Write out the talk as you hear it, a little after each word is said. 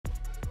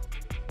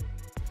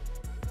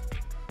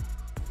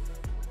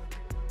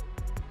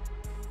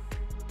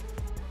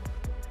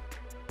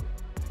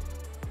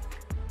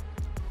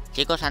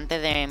Chicos,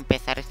 antes de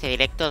empezar este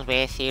directo os voy a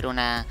decir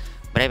una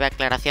breve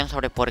aclaración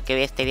sobre por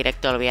qué este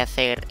directo lo voy a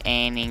hacer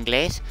en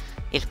inglés.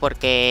 Y es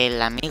porque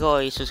el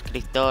amigo y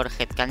suscriptor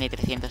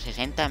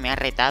Headcandy360 me ha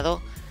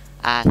retado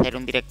a hacer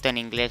un directo en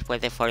inglés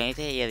pues de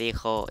Fortnite y he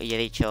dicho,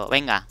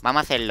 venga, vamos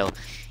a hacerlo.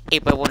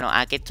 Y pues bueno,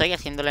 aquí estoy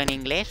haciéndolo en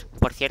inglés,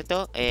 por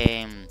cierto,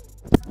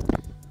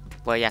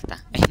 pues ya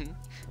está.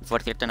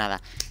 Por cierto,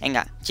 nada.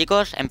 Venga,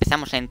 chicos,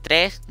 empezamos en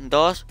 3,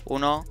 2,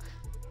 1...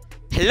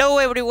 Hello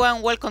everyone,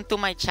 welcome to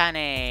my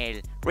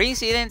channel,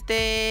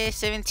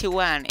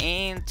 Reincidente71.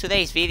 In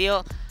today's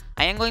video,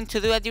 I am going to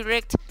do a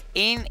direct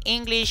in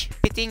English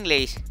with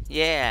English.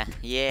 Yeah,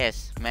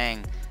 yes,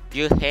 man,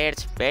 you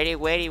heard very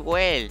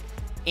well.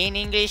 In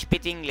English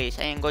with English,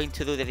 I am going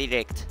to do the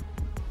direct.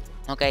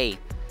 Okay,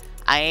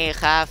 I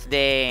have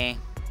the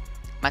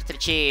Master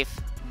Chief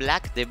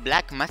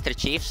Black Master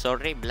Chief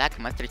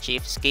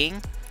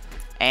skin,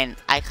 and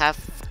I have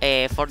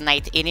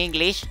Fortnite in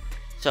English,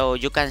 so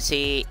you can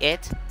see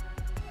it.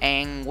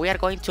 And we are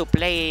going to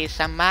play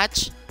some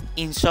match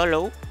in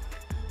solo.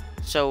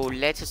 So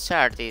let's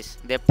start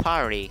the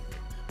party.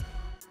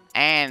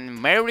 And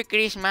Merry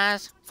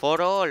Christmas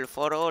for all.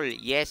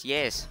 Yes.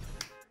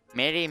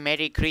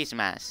 Merry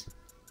Christmas.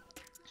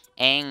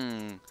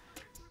 And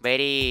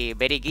very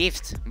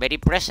gifts, very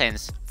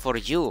presents for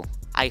you,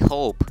 I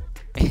hope.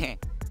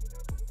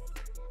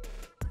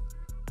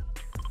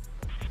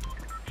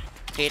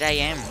 Here I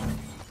am,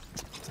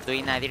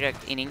 doing a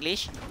direct in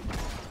English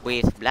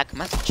with Black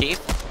Master Chief.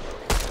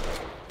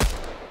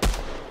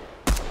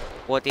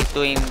 What is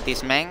doing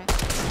this man?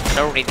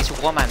 Sorry, this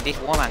woman.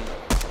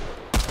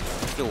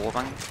 You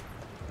woman.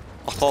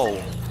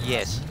 Oh,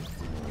 yes.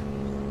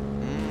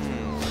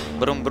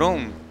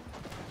 Broom.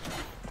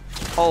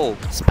 Oh,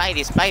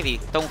 Spidey.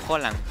 Tom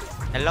Holland.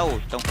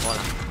 Hello, Tom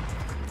Holland.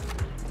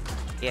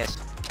 Yes.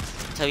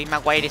 Tobey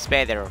Maguire is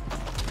better.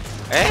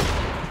 Eh?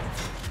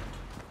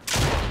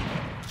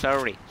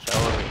 Sorry.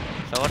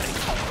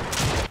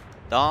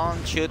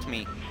 Don't shoot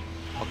me.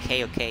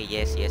 Okay,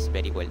 yes,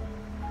 very well.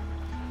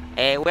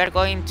 We are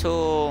going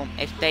to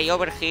stay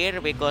over here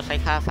because I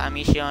have a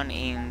mission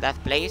in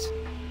that place.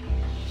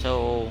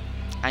 So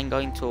I'm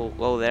going to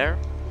go there.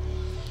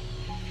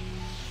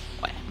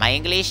 Well, my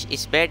English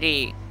is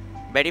very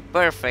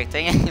perfect.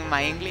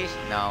 My English?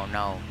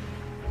 No.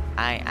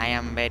 I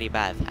am very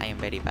bad.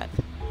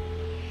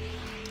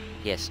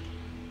 Yes.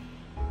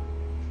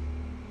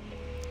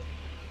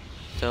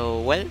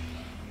 So, well,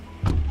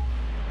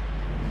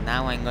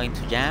 now I'm going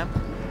to jump.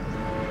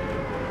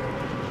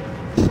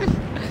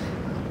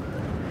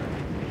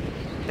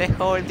 The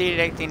whole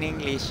direct in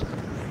English.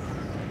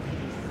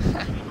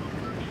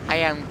 I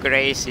am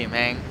crazy,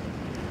 man.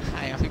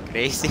 I am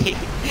crazy.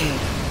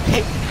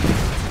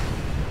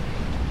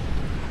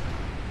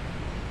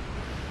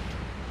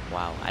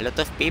 Wow, a lot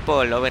of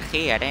people over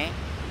here, eh?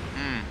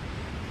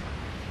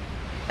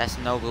 That's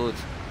no good.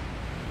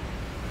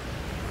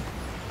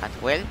 But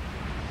well,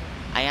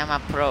 I am a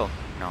pro.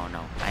 No,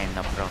 I am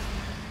not pro.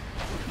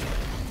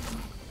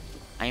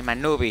 I'm a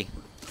newbie.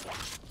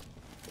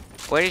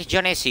 Where is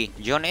Jonesy?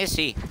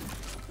 Jonesy.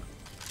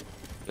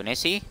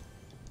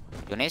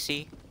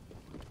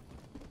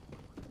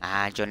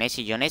 Ah,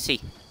 Jonesy.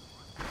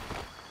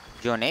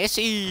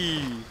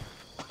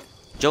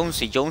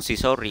 Jonesy,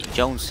 sorry,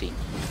 Jonesy.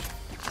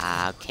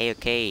 Ah,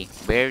 okay.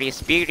 Very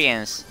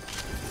experienced.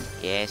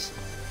 Yes.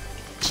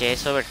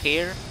 Chest over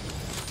here.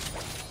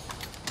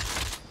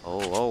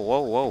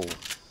 Oh.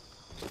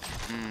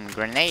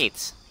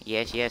 Grenades.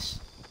 Yes.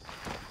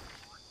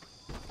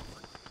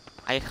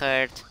 I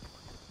heard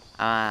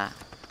a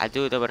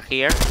dude over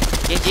here.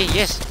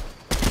 Yes.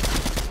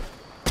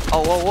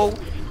 Oh.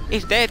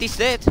 He's dead.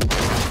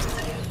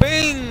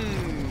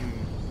 Bing!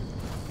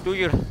 To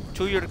your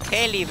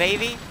Kelly,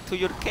 baby. To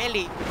your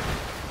Kelly.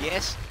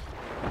 Yes.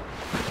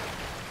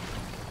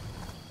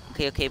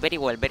 Okay, very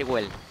well.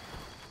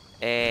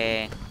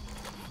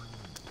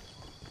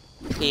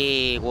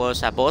 He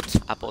was a bot,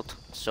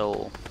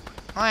 so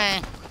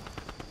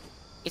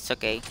it's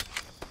okay.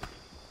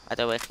 But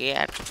over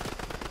here,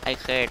 I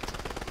heard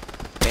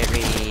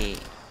very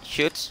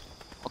shoots.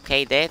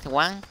 Okay, dead,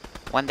 one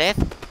dead.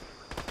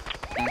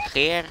 And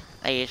here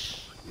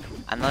is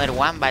another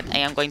one, but I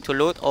am going to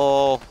loot.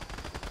 Oh,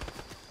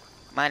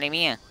 madre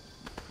mía,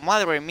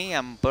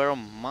 bro,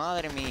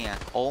 madre mía.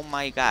 Oh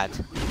my god.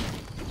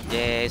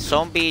 The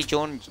zombie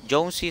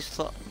Jonesy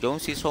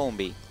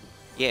zombie.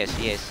 Yes.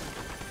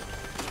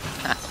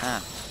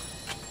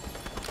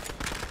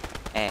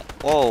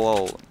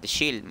 Whoa, the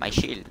shield, my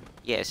shield.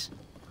 Yes.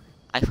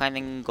 I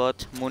finally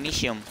got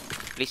munition.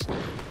 Please.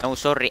 No,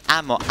 sorry,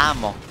 ammo.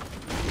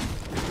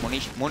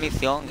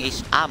 Munition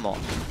is ammo.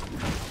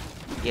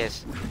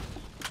 Yes.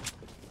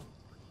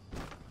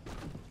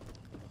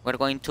 We're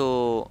going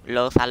to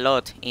load a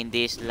lot in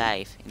this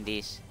live, in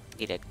this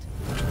direct.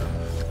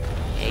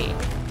 Hey.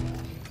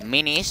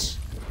 Minis.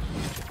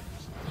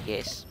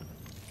 Yes.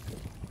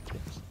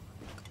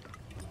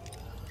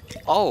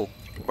 Oh,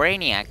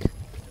 Brainiac.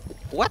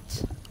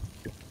 What?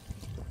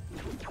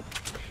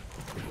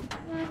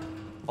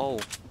 Oh.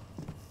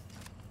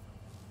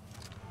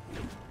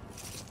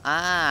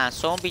 Ah,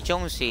 Zombie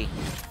Jonesy.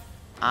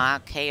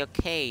 Okay,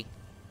 okay.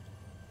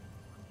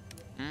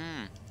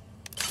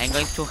 I'm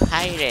going to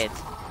hire it.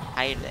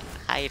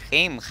 Hire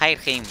him.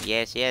 Hire him.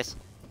 Yes, yes.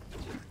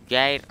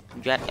 You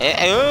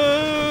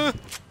are.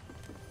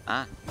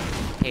 Ah,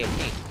 okay,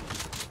 okay.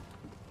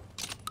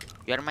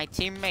 You are my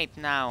teammate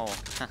now.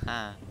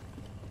 Haha.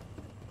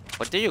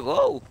 Where do you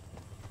go?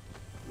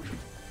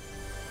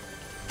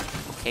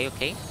 Okay,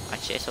 okay. A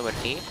chest over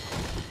here.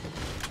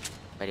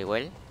 Very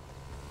well.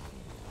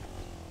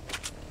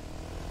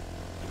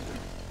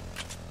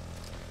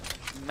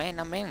 Man,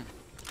 amen.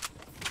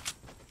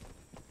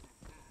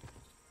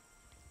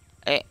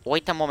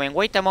 Wait a moment,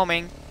 wait a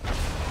moment.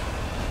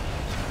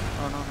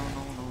 No, no, no,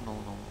 no, no, no,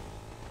 no.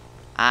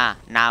 Ah,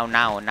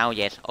 now,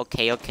 yes.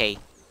 Okay, okay.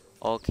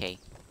 Okay.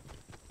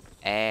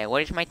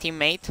 Where is my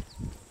teammate?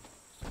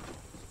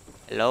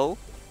 Hello?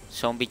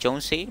 Zombie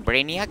Jonesy?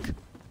 Brainiac?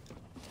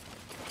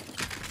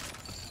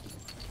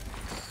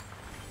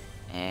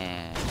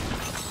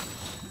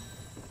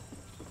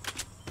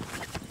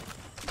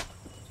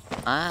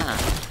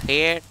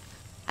 Here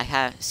I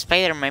have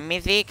Spider-Man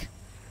Mythic,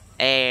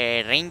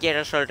 Ranger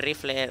Assault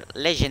Rifle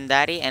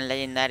Legendary and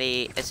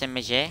Legendary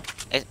SMG.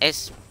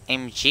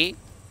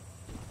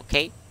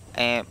 Okay.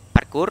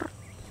 Parkour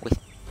with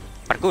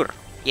parkour.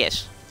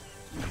 Yes.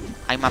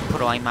 I'm a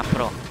pro.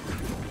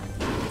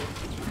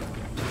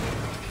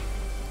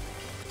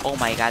 Oh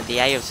my god, the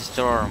Eye of the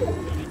Storm.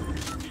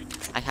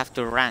 I have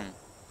to run.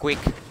 Quick.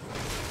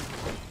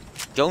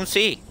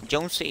 Jonesy.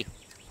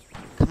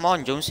 Come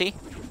on, Jonesy.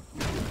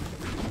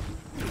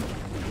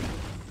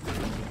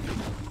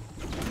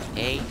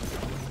 Okay.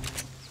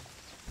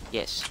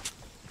 Yes.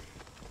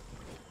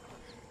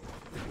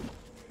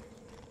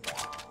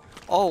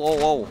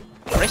 Oh.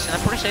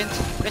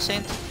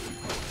 Present.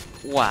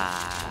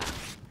 Wow.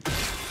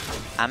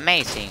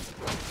 Amazing.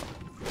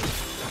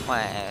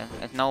 Well,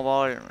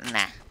 snowball.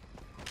 Nah.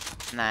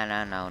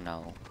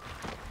 No.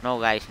 No,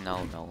 guys,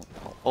 no.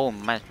 Oh,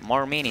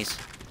 more minis.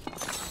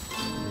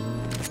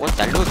 What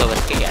the loot over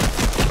here?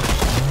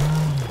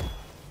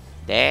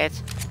 Dead.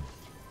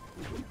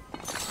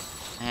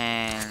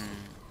 And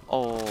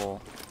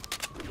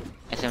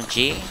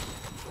SMG.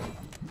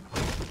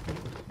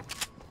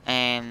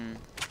 And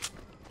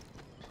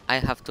I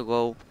have to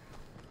go.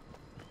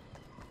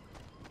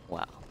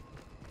 Wow.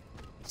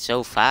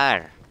 So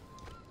far.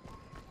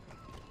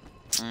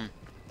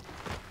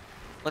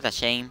 What a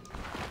shame.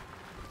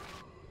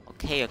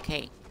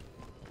 Okay.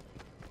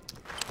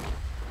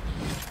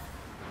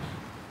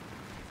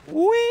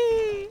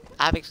 Whee!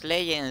 Apex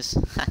Legends.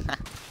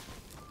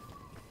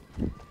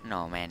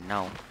 No, man,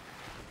 no.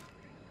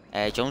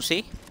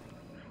 Jonesy?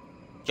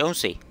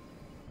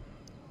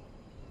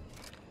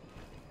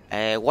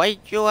 Why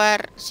you are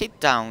sit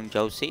down,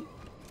 Jonesy?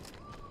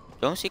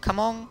 Jonesy, come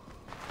on.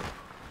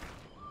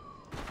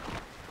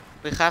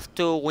 We have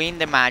to win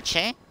the match,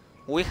 eh?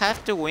 We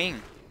have to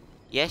win.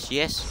 Yes.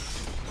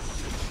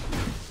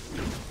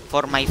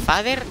 For my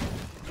father,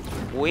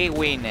 we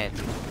win it.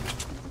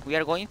 We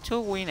are going to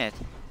win it.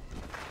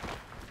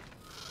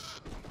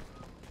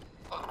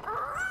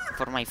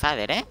 For my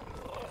father, eh?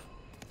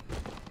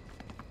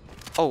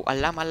 Oh, a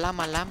llama.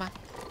 Llama. Llama.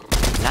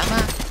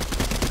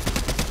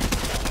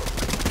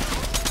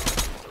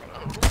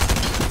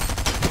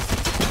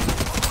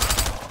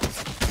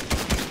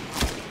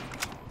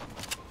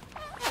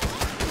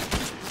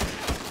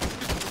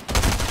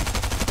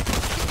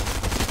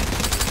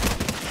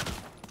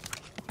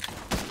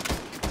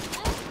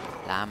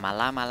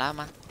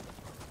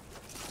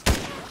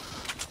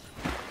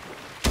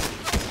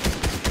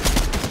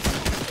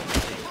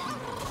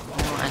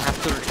 Oh, I have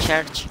to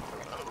recharge.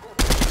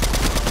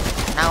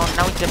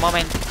 Now it's the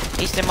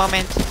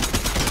moment.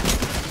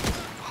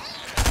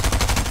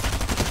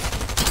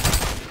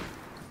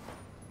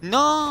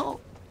 No.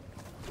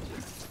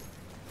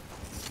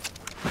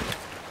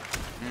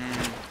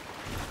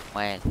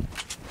 Well.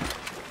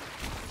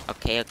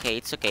 Okay.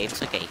 It's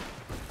okay.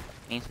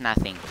 Means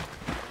nothing.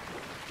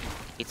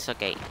 It's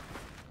okay.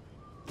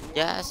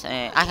 Just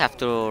I have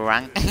to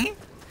run.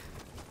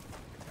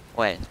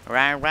 Well,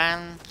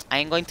 run.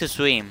 I'm going to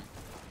swim.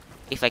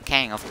 If I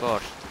can, of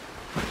course.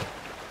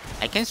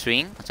 I can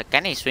swim. So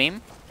can I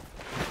swim?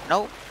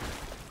 No.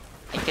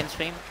 I can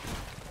swim.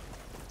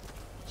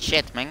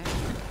 Shit, man.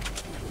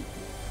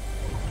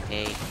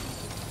 Okay.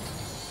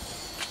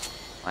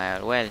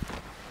 Well.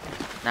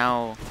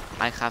 Now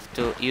I have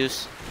to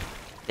use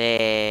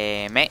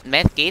the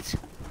med kit.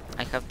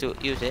 I have to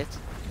use it.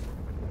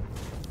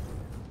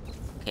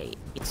 Okay.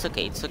 It's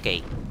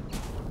okay.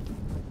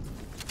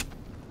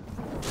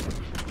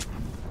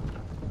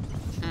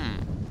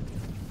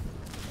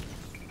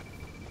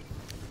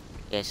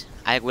 Yes,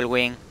 I will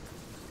win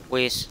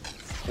with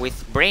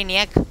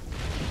Brainiac.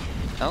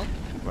 No?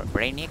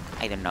 Brainiac?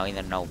 I don't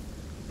know.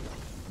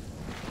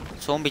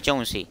 Zombie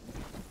Jonesy.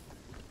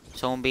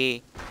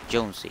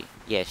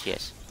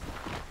 Yes.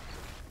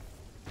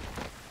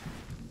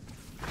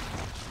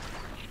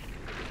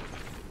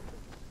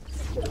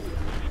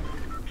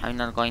 I'm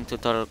not going to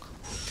talk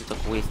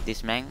with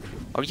this man.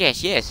 Or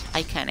yes,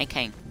 I can.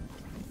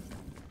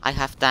 I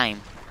have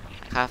time.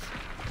 I have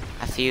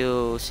a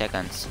few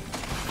seconds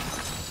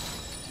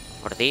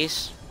for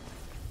this.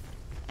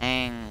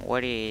 And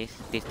where is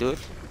this dude?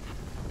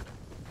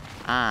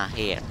 Ah,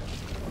 here.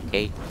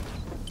 Okay.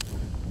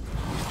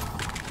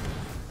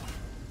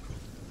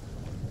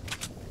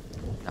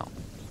 No.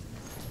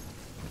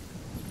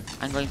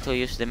 I'm going to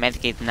use the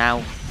medkit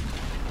now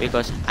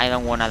because I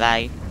don't wanna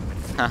die.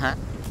 Haha.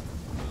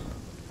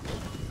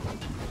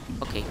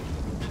 Okay.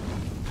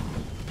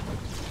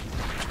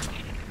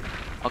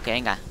 Okay,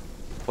 venga.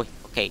 Uy,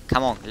 okay,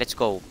 come on, let's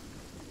go.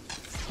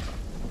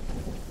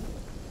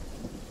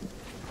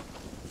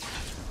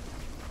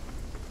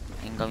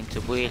 I'm going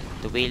to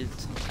build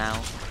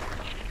now.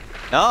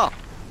 No!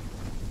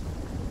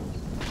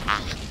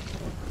 Ah.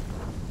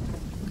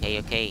 Okay,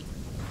 okay.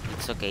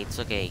 It's okay, it's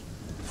okay.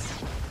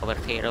 Over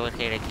here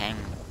I can.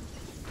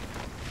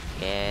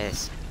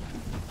 Yes.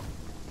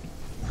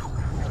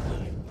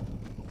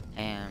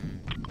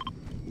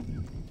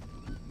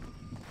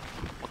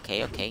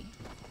 Okay, okay.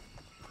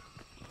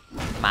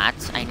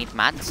 Mats, I need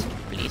mats,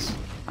 please.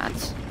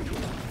 Mats.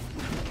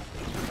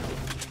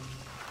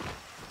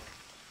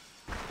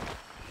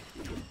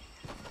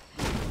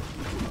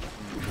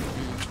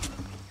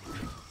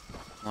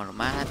 More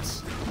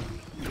mats.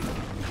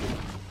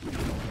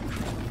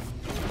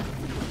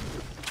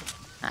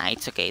 Ah,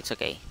 it's okay, it's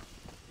okay.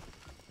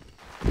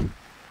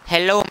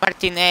 Hello,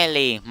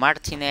 Martinelli.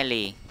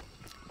 Martinelli.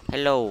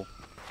 Hello.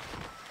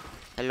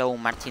 Hello,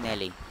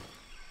 Martinelli.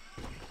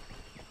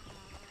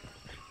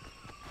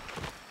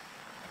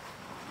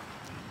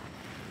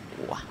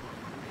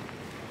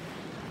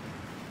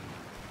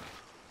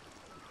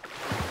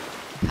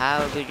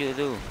 How do you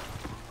do?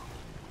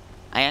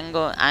 I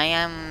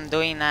am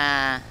doing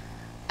a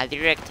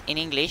direct in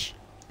English,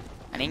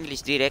 an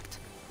English direct.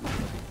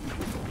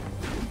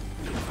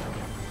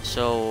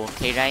 So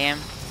here I am.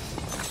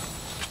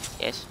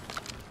 Yes.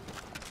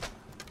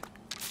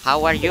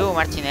 How are you,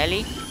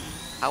 Martinelli?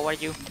 How are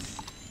you?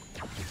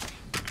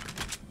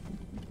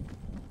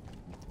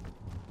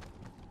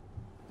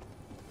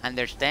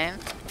 Understand?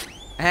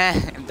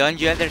 Don't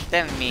you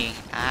understand me?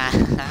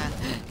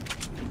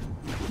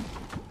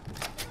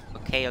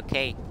 Okay,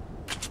 okay.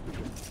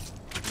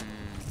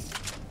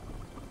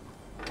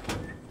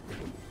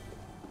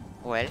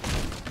 Well,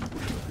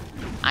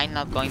 I'm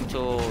not going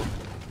to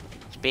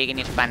speak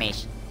in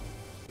Spanish.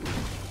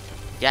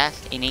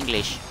 Just in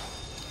English.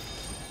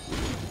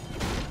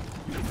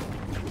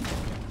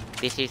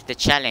 This is the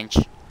challenge.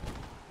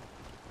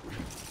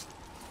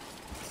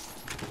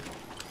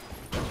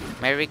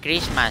 Merry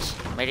Christmas.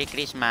 Merry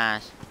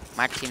Christmas,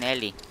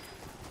 Martinelli.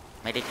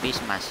 Merry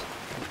Christmas.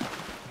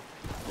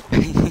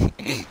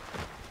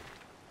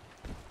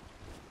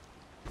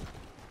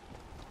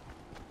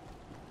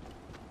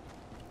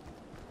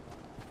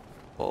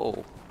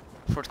 Oh,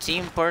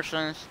 14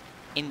 persons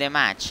in the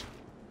match.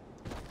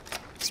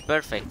 It's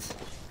perfect.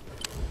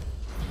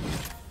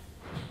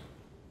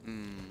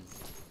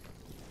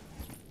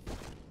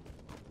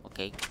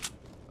 Okay.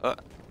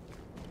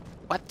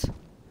 What?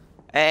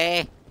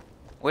 Hey,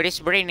 where is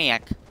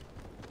Brainiac?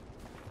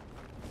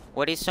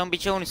 Where is Zombie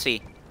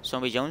Jonesy?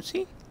 Zombie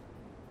Jonesy?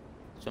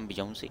 Zombie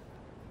Jonesy?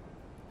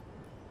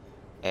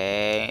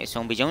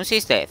 Zombie Jonesy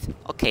is dead.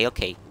 Okay,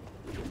 okay.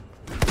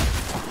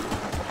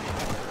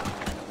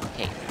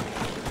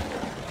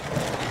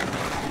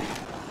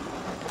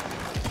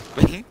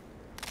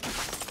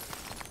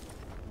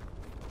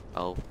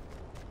 Oh.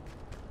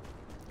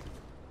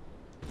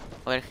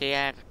 Over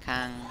here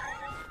can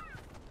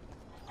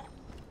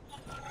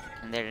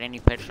there any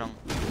person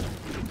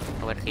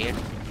over here?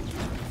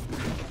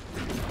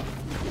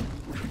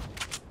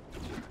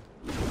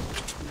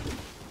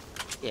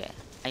 Yeah,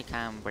 I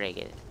can break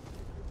it.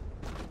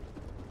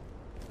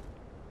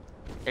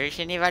 There is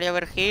anybody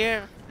over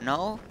here?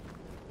 No?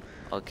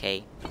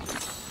 Okay.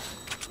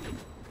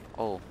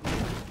 Oh,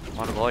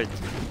 more gold.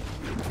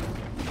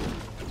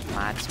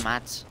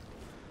 Mats.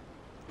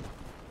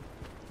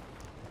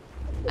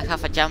 I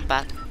have a jump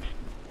pad.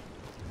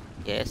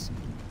 Yes.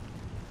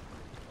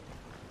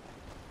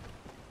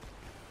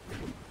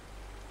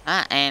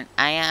 Ah, and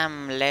I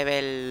am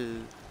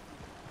level...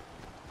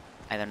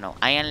 I don't know.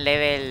 I am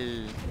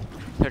level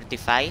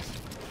 35.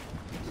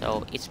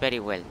 So it's very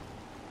well.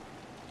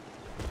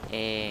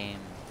 The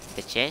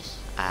chest?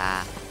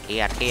 Ah,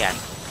 here.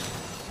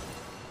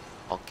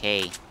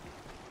 Okay.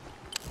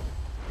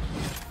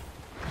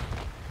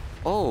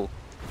 Oh,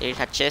 there's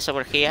a chest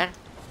over here.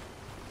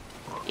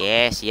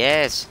 Yes.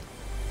 Yes,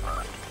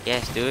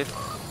 dude.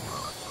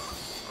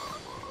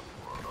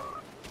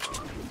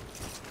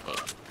 Okay.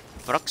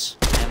 Frogs.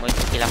 I'm going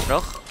to kill a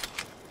frog.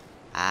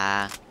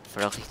 Ah,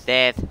 frog is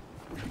dead.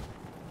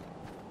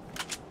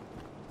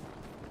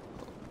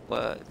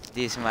 What's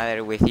this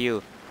matter with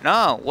you?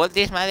 No, what's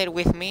this matter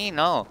with me?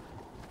 No.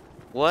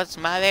 What's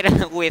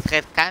matter with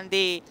Head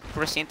Candy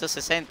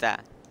 360?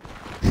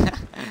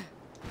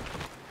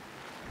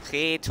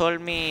 He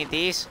told me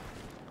this.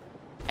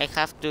 I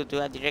have to do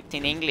a direct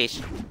in English.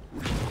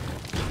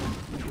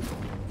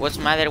 What's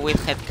matter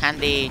with Head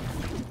Candy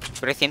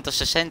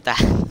 360?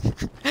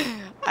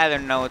 I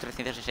don't know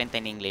 360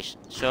 in English.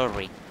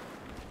 Sorry.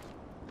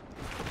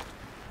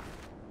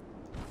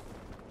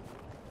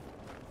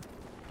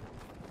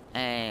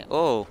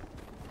 Oh,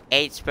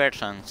 8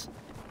 persons.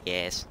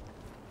 Yes.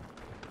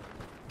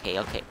 Okay,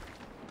 okay.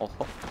 Oh,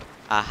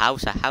 a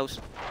house, a house.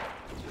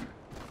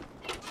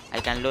 I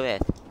can loot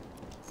it.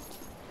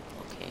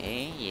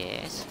 Okay,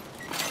 yes.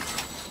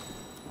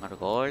 More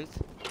gold.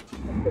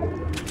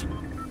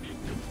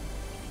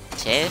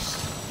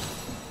 Chest.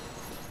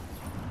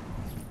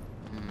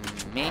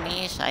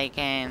 Minis, I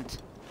can't.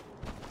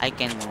 I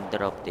can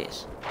drop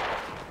this.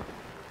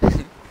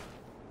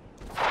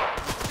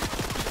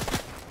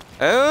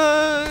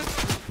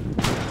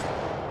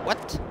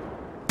 What?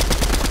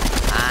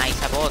 Ah,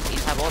 it's a bot,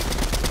 it's a bot.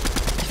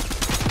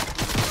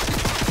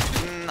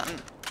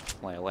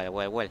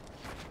 Well.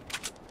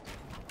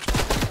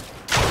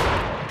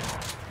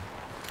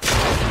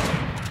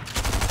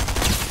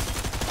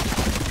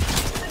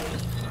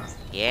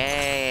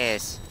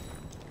 Yes.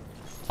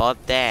 Bot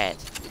dead.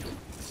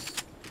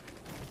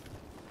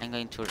 I'm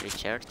going to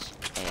recharge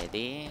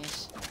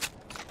this,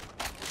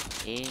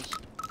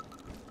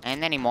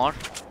 and any more.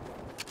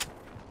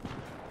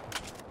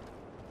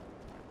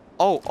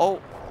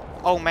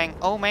 Oh man.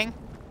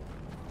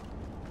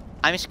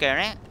 I'm scared,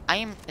 eh?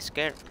 I'm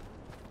scared.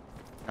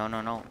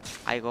 No.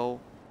 I go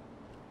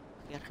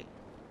here.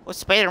 Oh,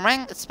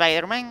 Spider-Man.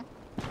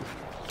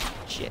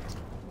 Shit.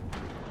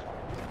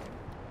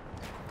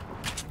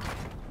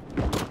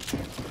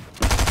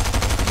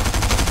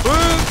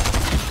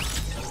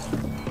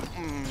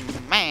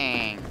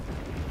 Man.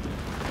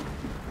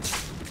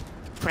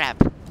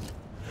 Crap.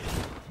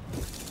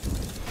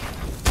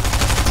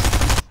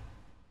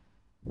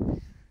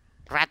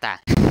 Rata.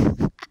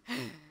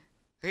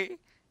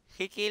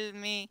 he killed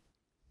me.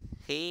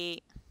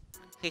 He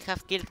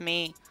have killed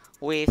me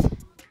with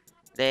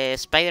the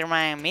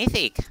Spider-Man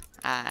mythic.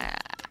 I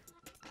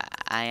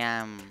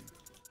am.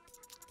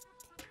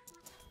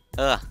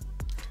 I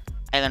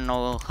don't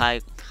know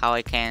how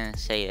I can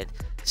say it.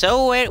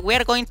 So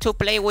we're going to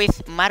play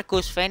with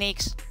Marcus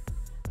Phoenix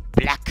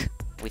Black.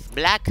 With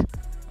Black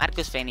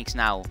Marcus Phoenix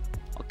now.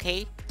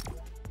 Okay.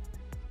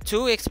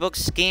 2 Xbox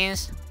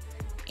skins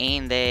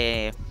in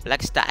the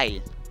black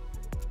style.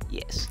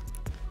 Yes.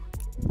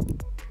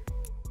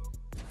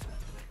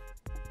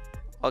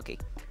 Okay.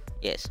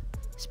 Yes.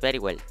 It's very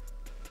well.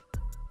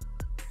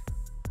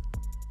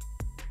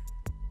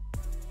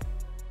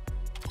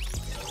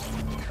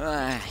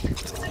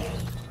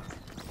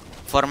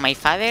 For my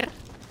father,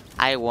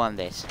 I want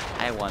this.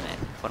 I want it.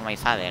 For my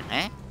father,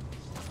 eh?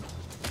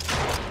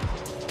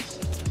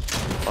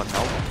 Or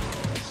no?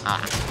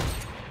 Ah.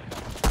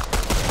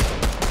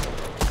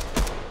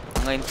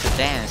 I'm going to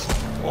dance.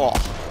 Oh.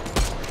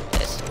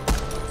 Yes.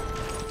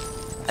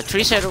 A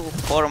treasure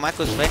for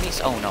Marcus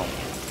Phoenix? Oh no.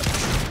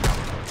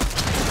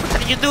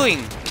 What are you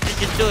doing? What are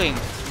you doing,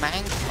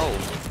 man? Oh.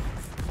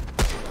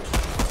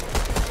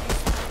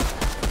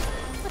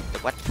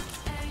 What?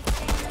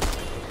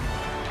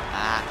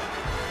 Ah.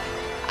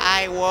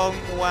 I won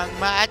one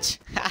match.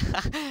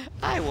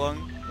 I won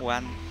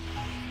one.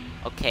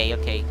 Okay.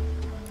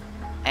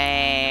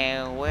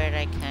 Where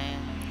I can...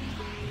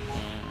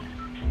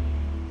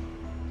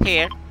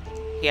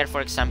 Here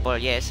for example,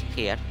 yes,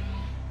 here.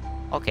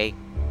 Okay.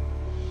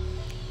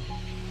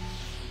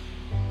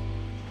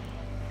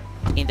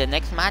 In the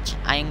next match,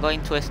 I'm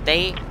going to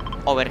stay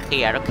over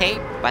here, okay?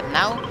 But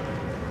now,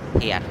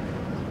 here.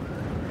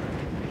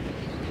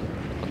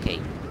 Okay.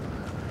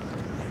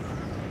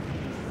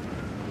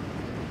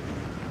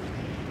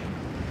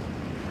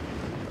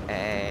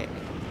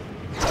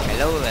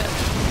 Hello there.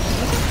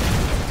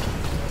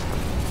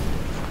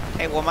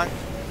 Hey woman,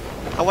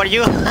 how are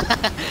you?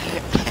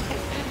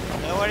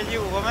 How are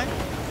you, woman?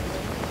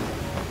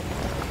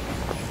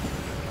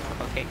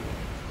 Okay.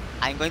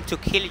 I'm going to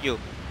kill you.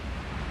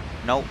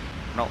 No,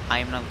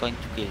 I'm not going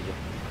to kill you.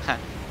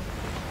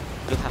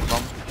 You have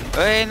bomb.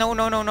 Hey, no.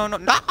 No!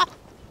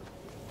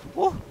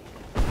 Woo.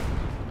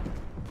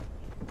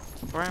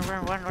 Run.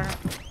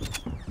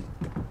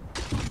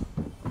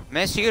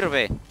 Me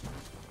sirve.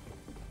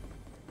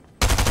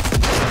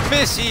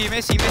 Messi.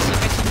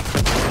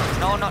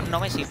 No,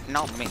 Messi.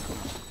 No, me.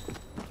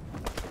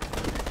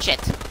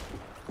 Shit.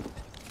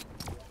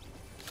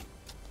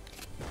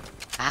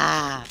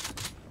 Ah.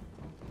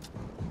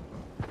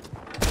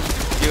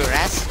 Your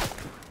ass.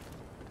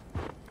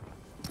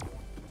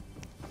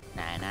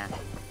 Nah.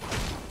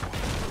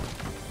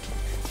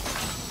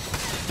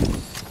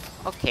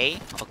 Okay.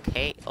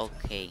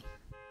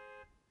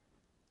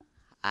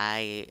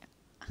 I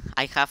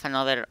have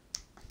another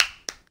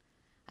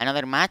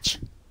match.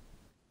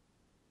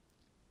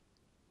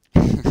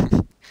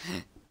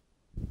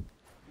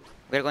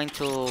 We're going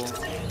to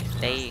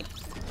stay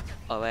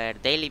over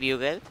Daily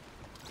Bugle.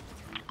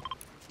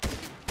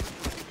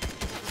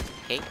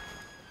 Okay.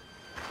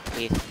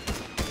 With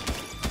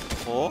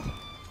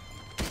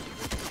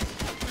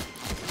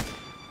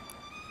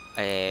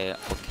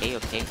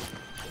okay.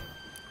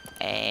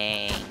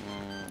 And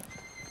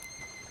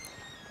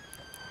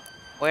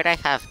where I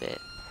have the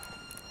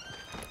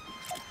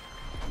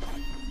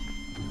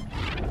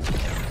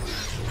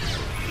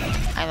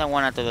I don't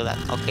want to do that.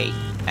 Okay.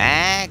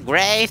 Ah,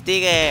 grave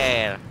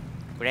digger.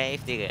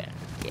 Grave digger.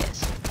 Yes.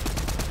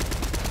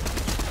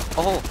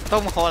 Oh,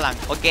 Tom Holland.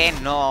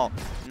 Again, no.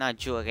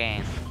 Not you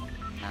again.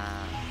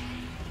 Nah.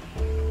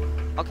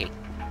 Okay.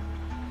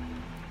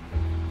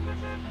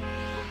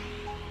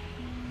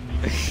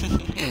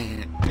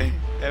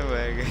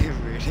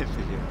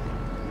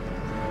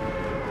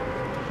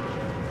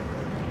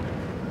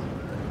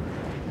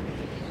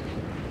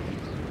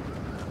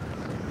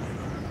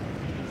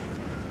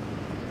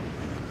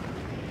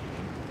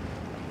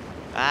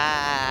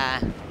 Ah,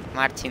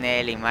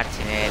 Martinelli.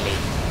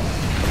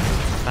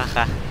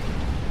 Haha.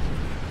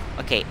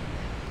 Okay.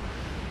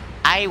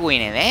 I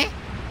win it, eh?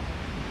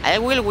 I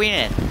will win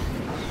it.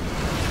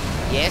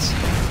 Yes.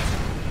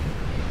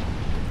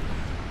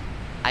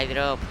 I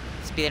drop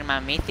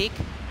Spider-Man Mythic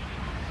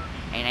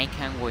and I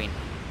can win.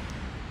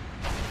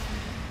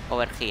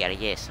 Over here,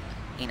 yes.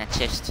 In a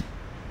chest.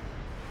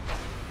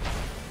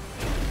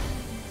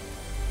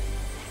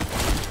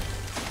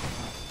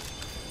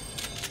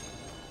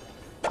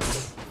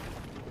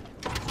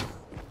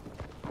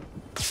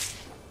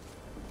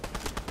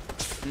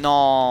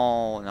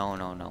 No.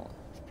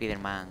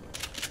 Spider-Man.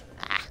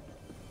 Ah.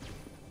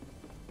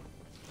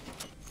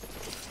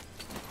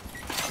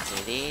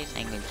 Okay, this.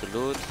 I'm going to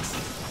loot.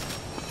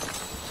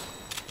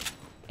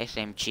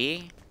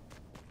 SMG.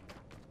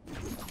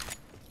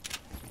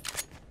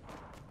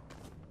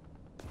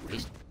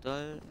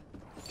 Pistol.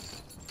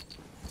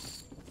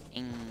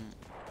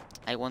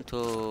 I want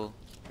to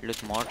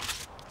loot more.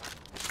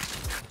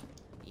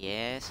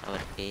 Yes, over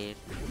here.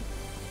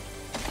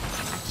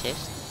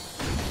 Chest.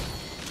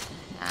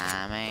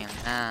 Ah, man.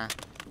 Ah.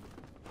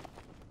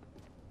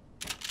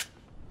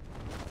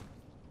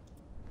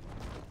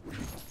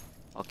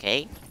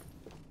 Okay.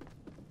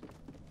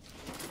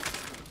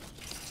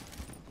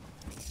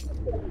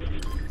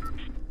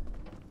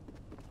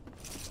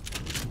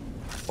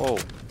 Oh.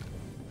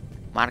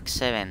 Mark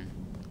 7.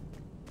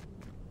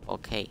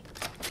 Okay.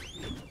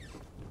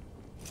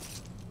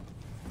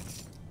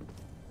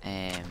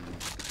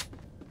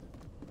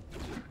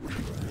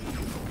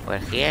 Over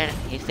here,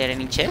 is there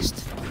any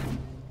chest?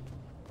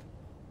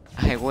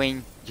 I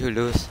win, you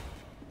lose.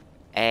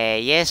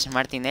 Yes,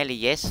 Martinelli,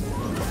 yes.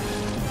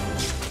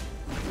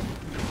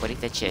 What is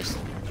the chest?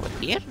 What,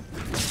 here?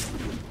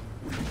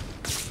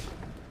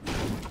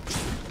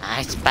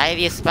 Ah,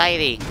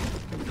 Spidey.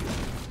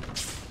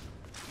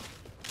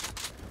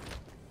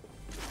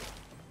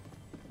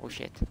 Oh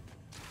shit.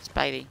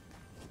 Spidey.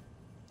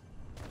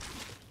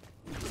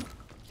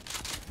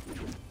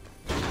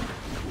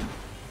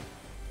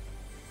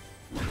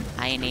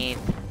 I need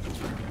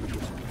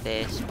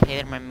the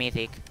Spider-Man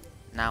Mythic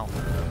now.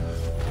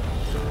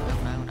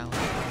 No.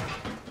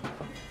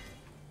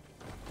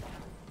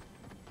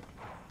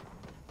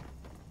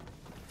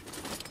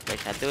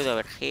 There's a dude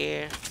over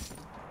here.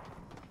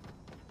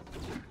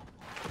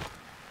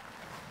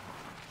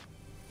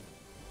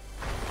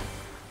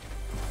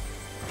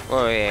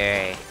 Oh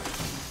yeah.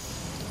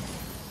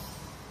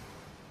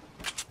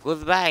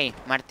 Goodbye,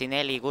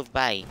 Martinelli,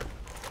 goodbye.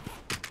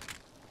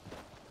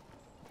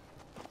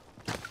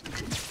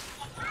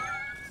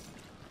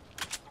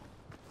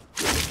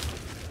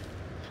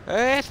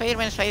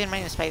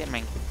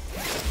 Spider-Man.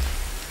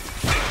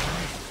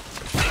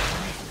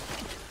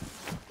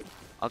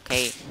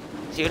 Okay.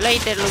 See you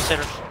later,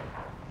 losers.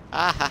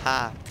 Ah ha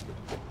ha.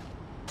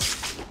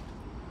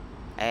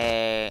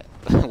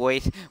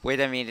 Wait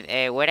a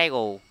minute. Where I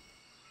go?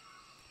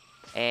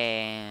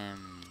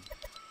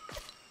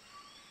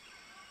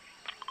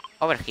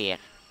 Over here.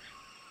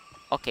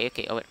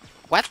 Okay, over.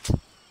 What?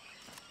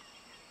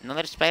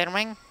 Another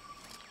Spider-Man?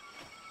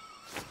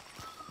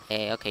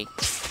 Okay.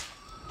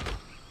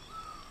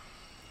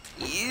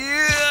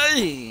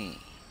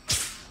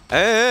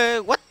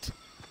 What?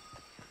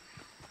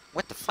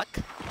 What the fuck?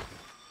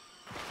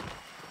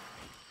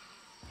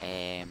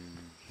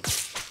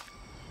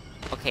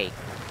 Okay.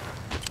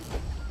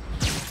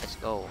 Let's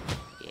go.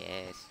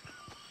 Yes.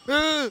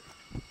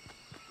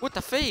 What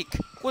a fake!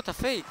 What?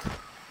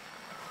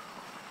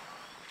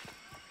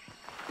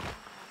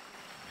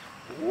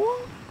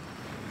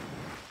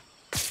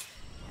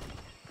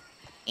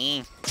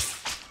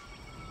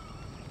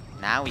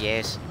 Now,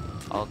 yes.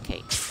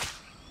 Okay.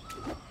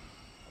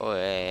 Oh,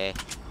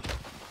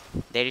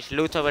 there is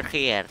loot over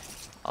here.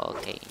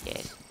 Okay,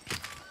 yes.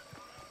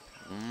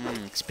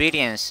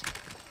 Experience.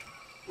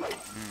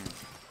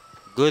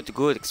 Good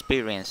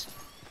experience.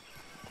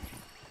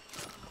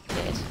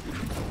 Yes.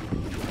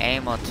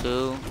 Ammo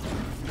 2.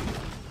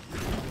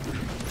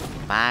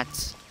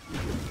 Mats.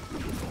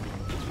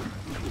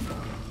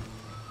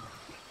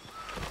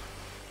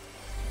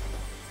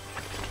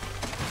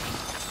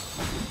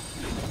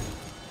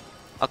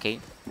 Okay.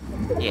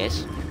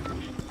 Yes.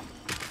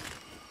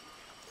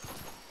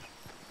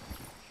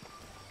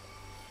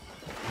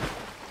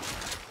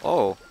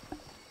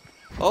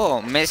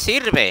 Oh, me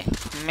sirve.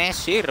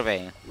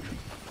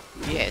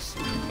 Yes,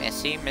 me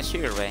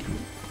sirve.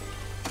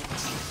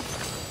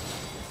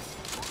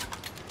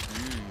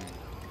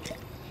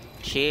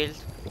 Shield.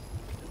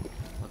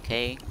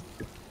 Okay.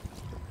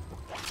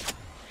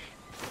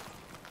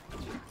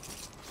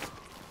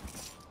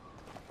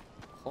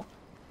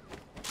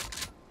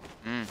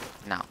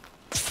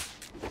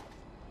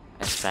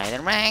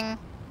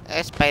 Spider-Man.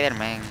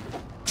 Spider-Man.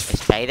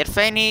 Spider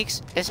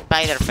Phoenix.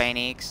 Spider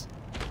Phoenix.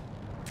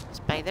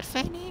 Spider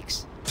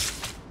Phoenix.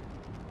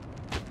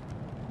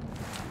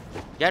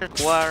 Yard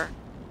War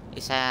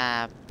is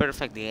a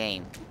perfect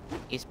game.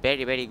 It's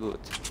very, very good.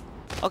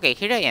 Okay,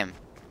 here I am.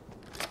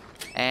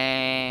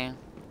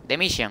 The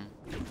mission.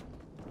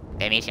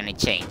 The mission it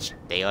changed.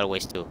 They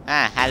always do.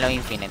 Ah, Halo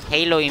Infinite.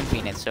 Halo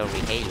Infinite, sorry,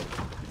 Halo.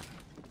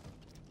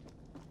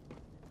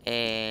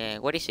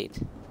 What is it?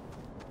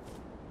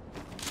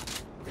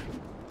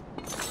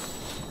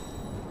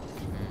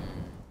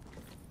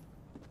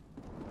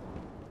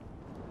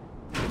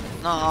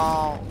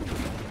 No.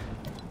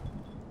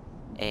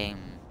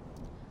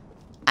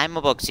 Ammo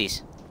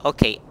boxes.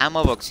 Okay,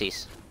 ammo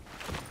boxes.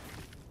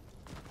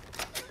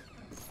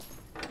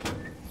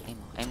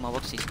 Ammo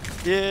boxes.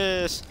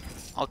 Yes.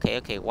 Okay,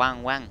 okay.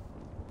 One.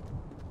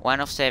 1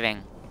 of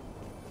 7.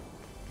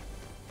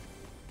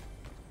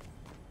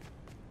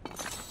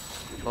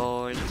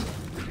 Gold.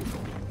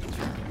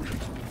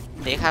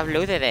 They have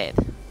looted it.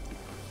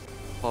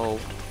 Oh.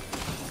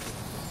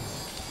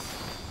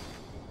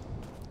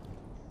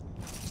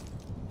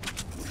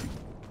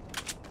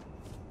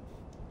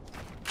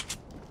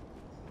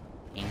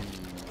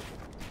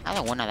 I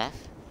don't wanna laugh.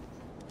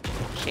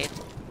 Shit.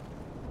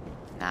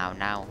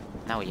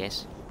 Now,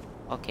 yes.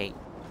 Okay.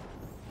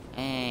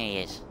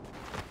 Yes.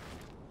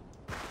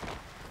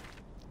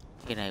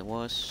 Here I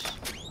was.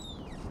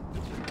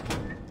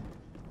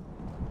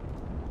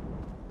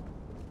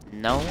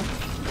 No.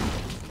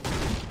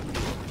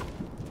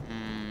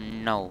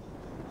 No.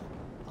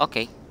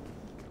 Okay.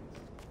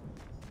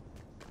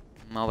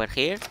 I'm over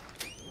here.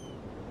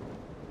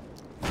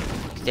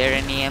 Is there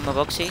any ammo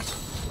boxes?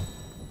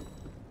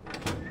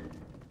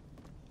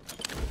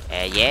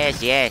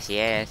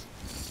 Yes.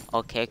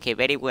 Okay,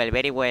 very well.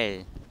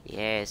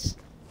 Yes.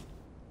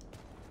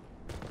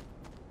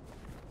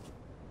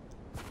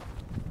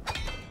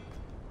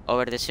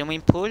 Over the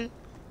swimming pool?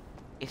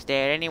 Is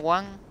there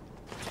anyone?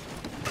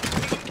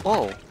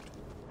 Oh,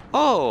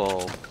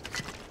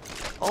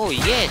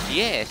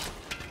 yes.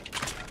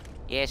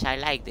 Yes, I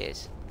like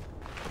this.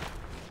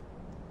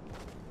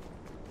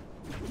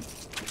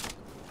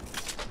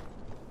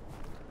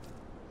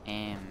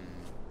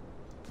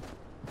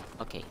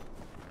 Okay.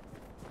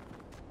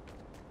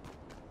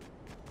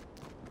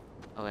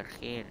 Over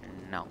here,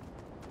 no.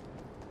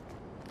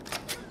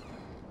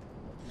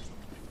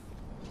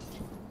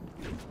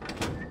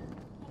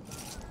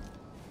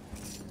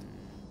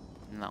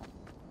 No.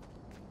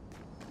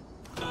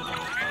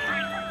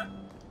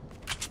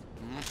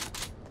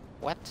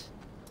 What?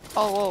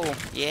 Oh,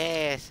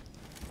 yes.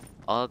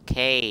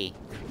 Okay.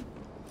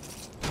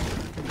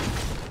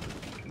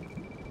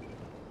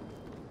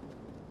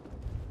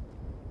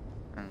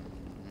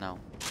 No.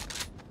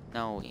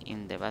 No,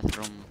 in the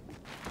bathroom.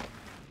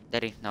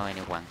 There is no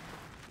anyone.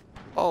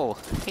 Oh,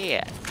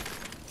 here.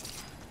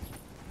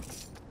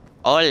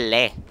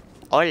 Ole.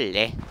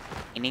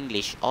 In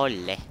English,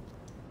 ole.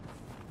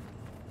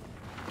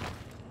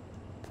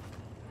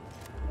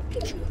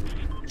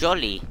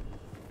 Jolly.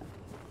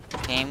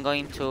 Okay, I'm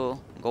going to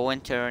go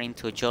enter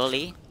into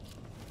Jolly.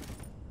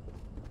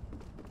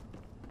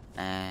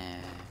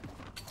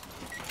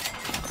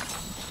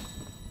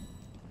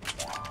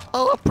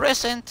 Oh, a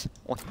present.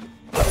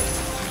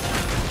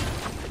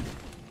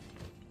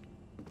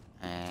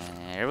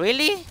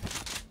 Really?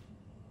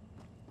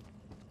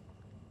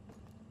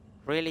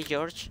 Really,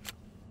 George?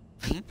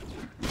 I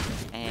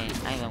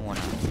don't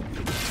wanna.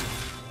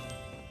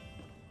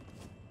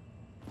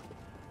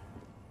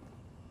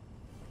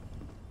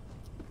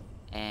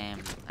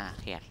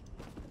 Here.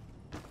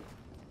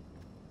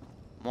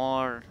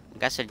 More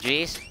gas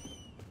juice.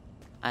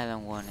 I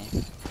don't want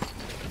it.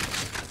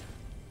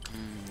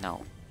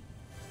 No.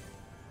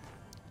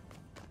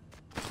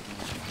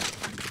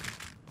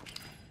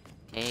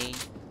 Okay.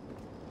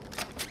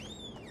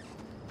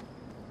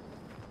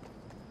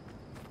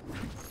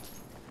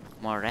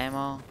 More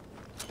ammo.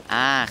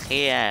 Ah,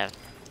 here.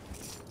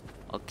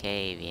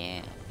 Okay,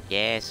 bien.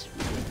 Yes.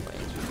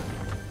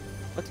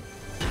 What?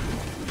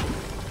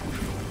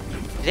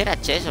 Is there a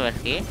chest over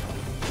here?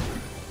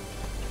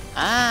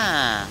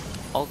 Ah,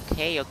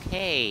 okay.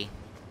 Okay,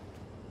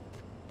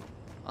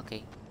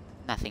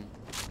 nothing.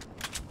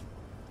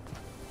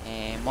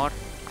 More.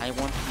 I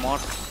want more.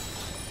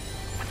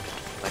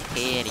 Over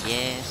here,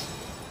 yes.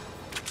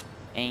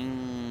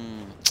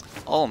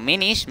 Oh,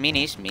 minis.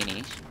 Yes,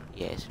 minis.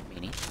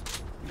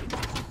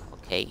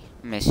 Okay,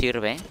 me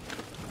sirve.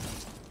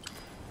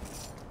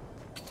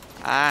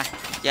 Ah,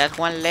 just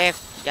one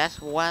left.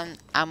 Just one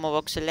ammo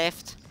box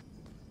left.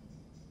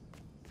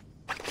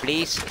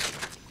 Please.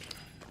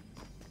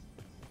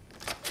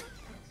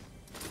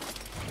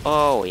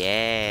 Oh,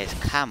 yes.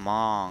 Come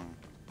on.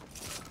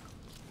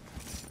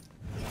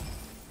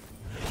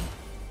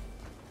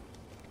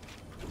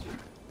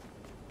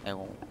 I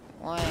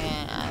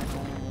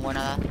don't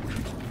wanna.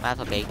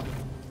 That's okay.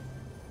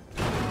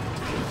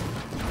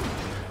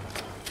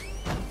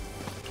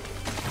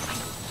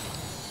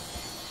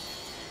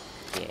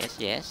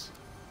 Yes.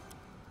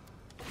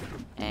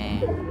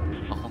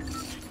 Oh.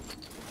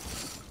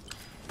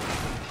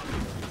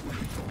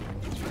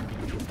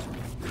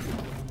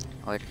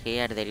 Over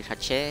here there is a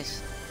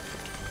chest.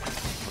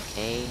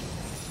 Okay.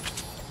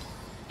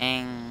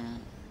 And...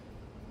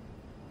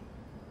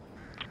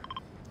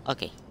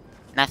 okay.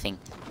 Nothing.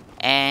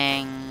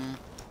 And...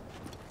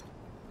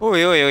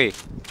 Uy, uy, uy.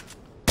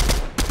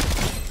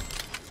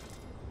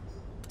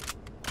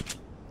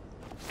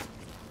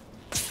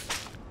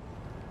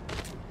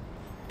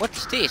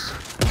 What's this?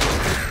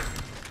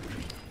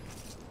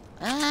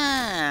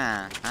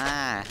 Haha.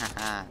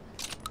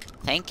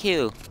 Thank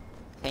you.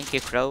 Thank you,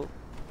 Crow.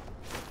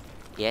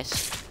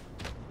 Yes.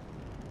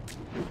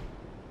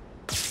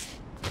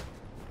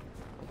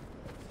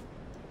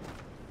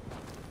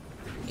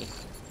 Okay.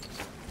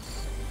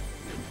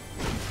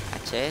 A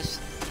chest.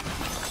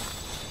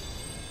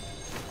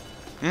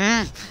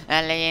 A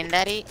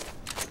legendary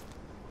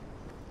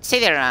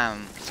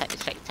sidearm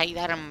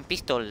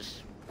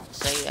pistols.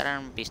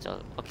 Sidearm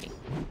pistol. Okay.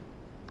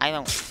 I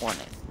don't want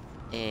it.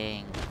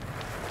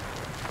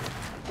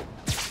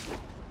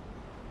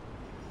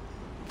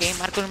 Okay,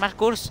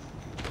 Marcus.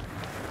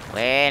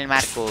 Well,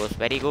 Marcus,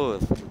 very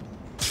good.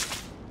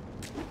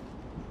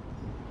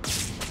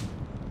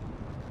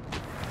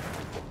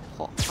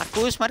 Oh,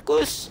 Marcus.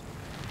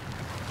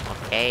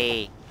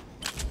 Okay.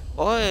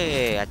 Oh,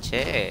 a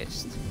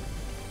chest.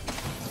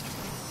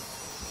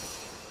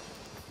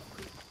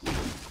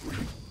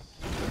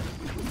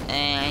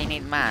 I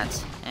need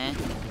mats.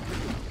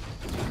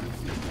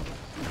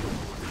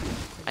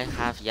 I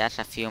have just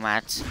a few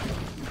mats.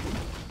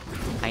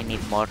 I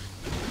need more.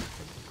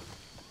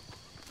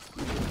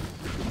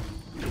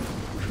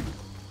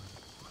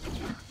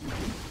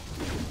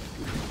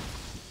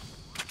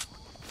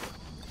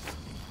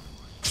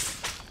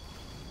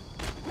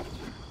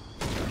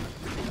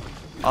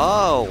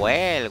 Oh,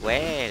 well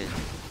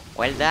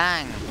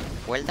done.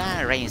 Well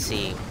done,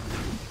 Rainsy.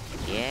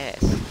 Yes.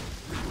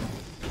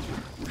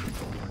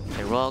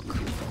 The rock.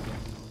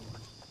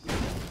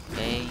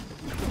 Okay.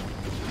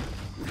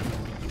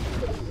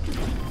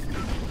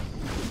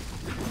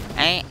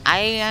 I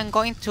am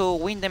going to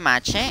win the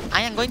match, eh?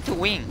 I am going to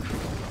win.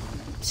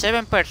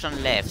 7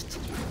 person left.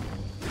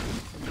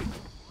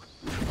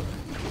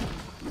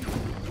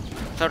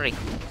 Sorry.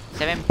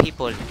 7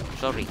 people.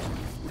 Sorry.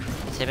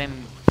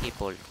 7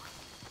 people.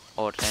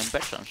 Or 7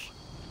 persons.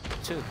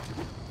 2.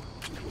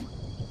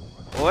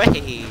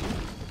 Wait.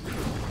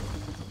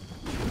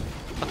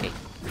 Okay.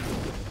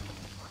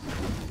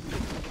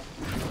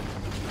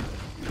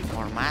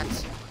 More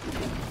mats.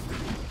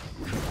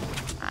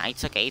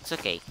 It's okay. It's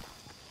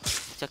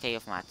okay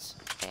of mats.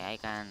 Okay, I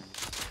can...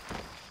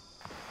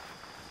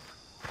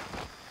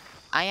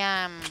 I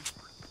am...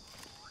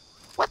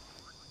 What?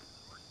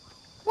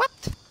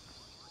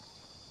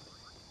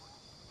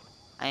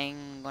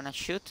 I'm gonna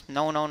shoot?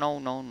 No.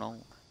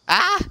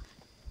 Ah!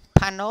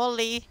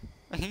 Panoli!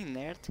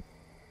 Nerd.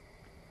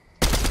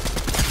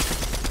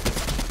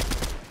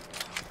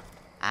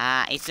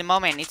 Ah, it's the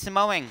moment. No.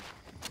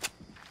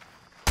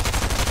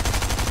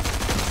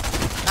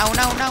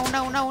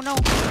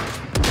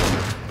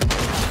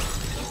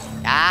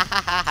 Ah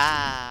ha ha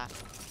ha.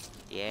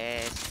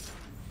 Yes.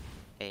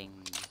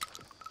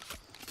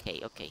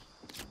 Okay.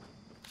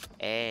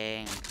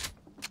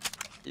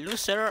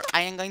 Loser,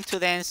 I am going to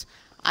dance.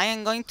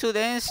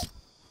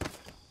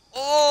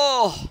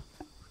 Oh!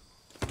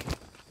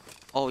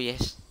 Oh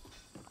yes.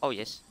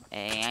 I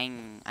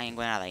am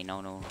gonna die.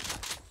 No.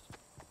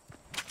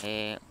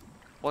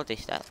 What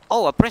is that?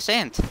 Oh, a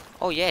present.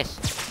 Oh yes.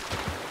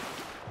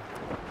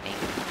 Okay.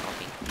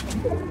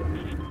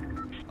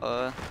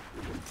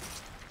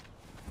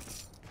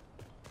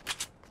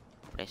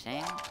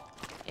 Present.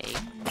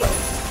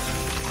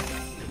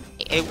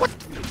 What?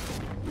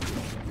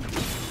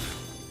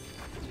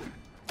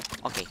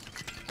 Okay.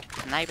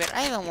 Sniper.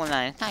 I don't want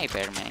a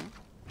sniper, man.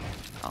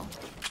 Oh.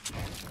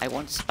 I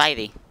want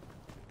Spidey.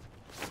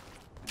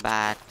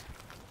 But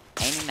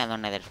I need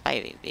another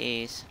Spidey.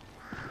 This.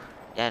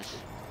 Yes.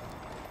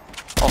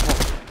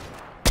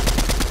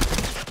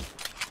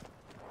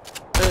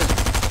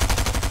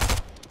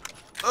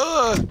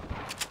 Oh.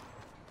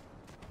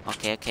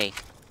 Okay.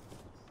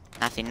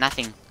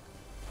 Nothing.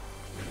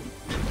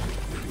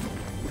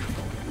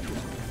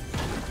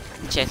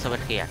 Chest over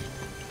here.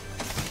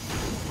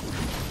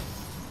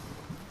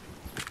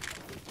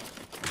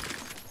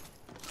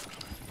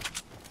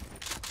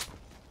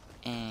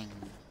 And...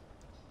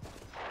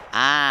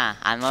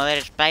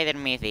 another spider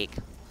mythic.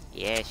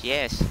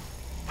 Yes.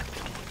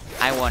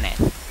 I want it.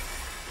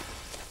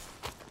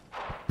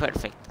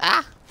 Perfect.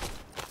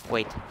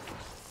 Wait.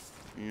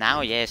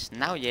 Now yes.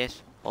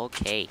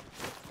 Okay.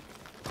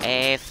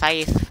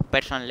 5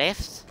 person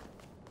left.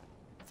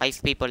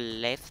 5 people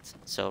left.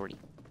 Sorry.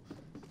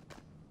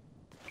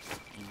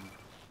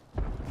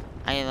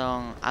 I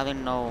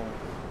don't know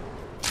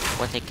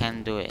what I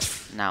can do it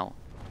now.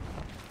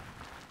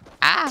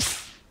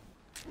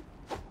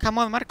 Come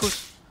on,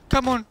 Marcus.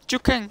 Come on, you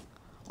can.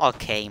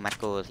 Okay,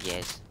 Marcus.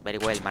 Yes, very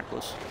well,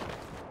 Marcus.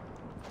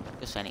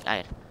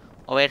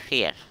 Over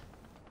here.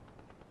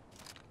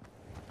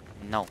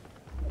 No.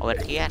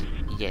 Over here.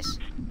 Yes.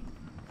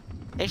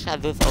 There's a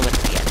dude over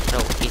here. So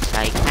if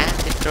I can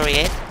destroy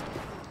it,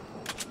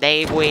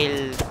 they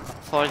will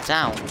fall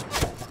down.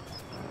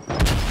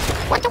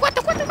 What?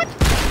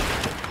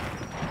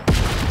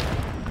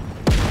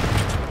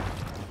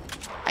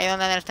 I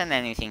don't understand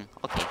anything.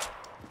 Okay.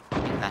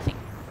 Nothing.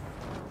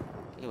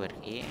 Okay, we're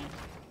here.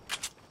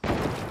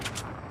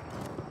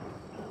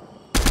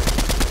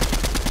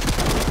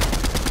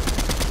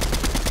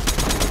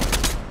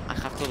 I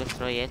have to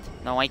destroy it.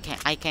 No, I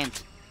can't. I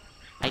can't.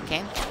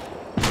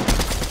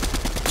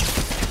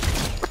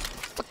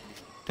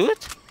 Dude?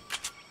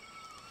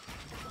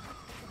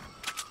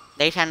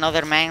 There's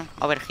another man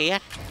over here.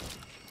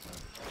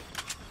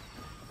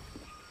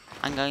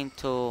 I'm going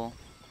to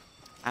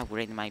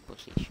upgrade my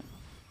position.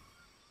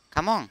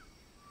 Come on.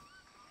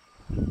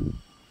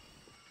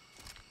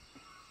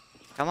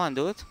 Come on,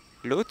 dude.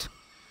 Loot.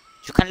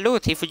 You can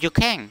loot if you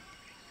can.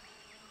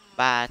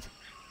 But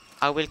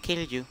I will kill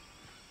you.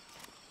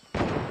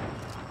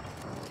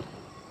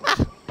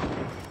 Ah.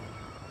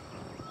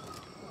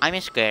 I'm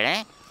scared,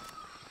 eh?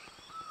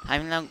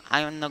 I'm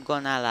not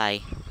gonna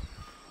lie.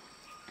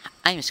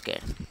 I'm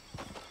scared.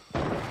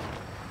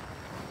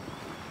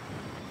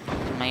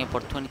 My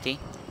opportunity.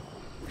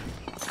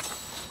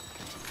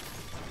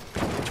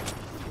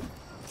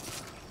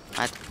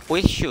 But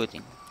we're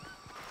shooting.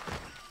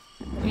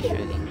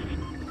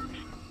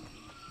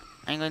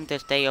 I'm going to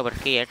stay over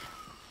here.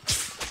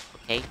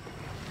 Okay.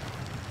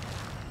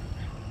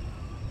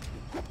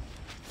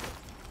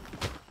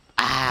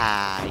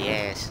 Ah,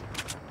 yes.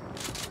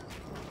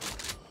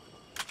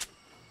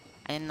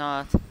 I'm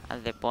not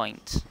at the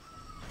point.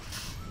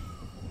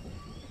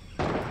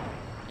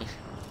 Yes,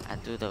 a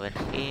dude over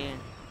here.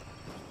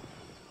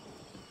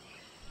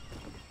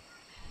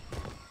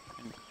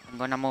 I'm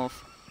gonna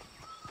move.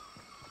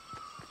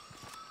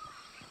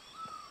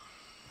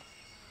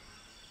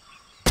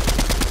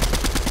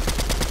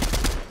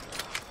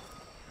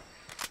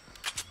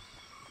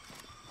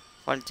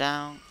 Fall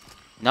down.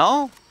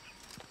 No?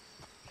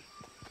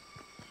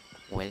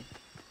 Well.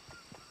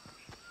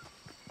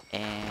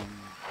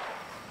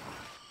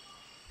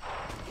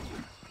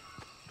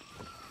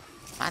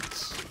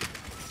 What?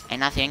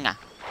 Nothing.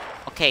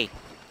 Okay.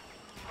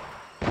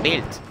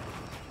 Build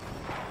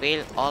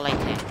all I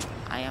can.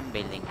 I am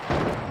building.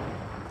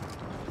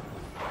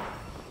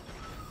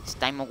 It's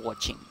time of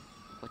watching.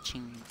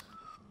 Is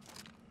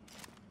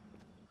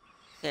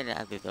there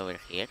a bit over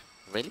here?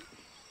 Really?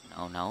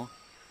 No.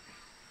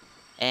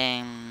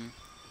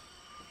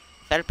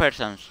 Third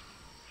persons.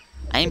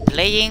 I'm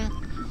playing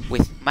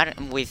with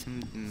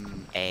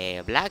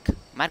Black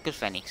Marcus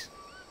Phoenix.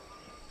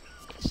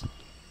 Yes.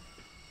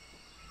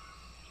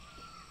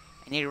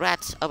 Any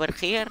rats over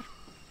here?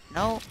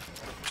 No.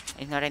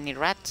 Is not any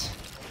rats?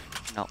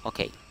 No.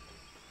 Okay.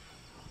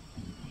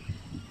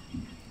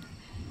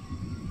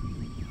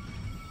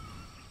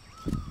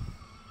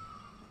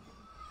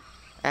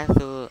 I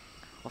thought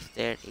of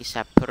there is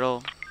a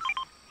pro.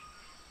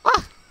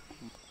 Ah!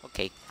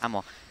 Okay,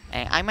 ammo.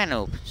 I'm a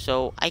noob,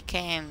 so I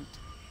can't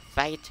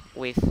fight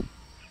with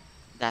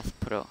that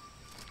pro.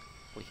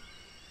 Wait.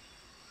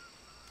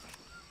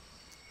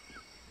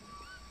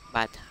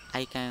 But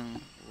I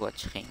can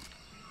watch him.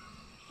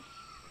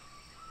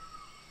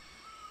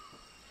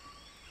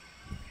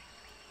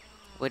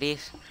 Where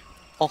is?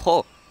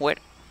 Oh, where?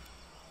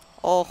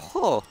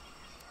 Oh,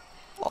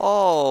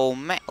 oh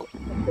man!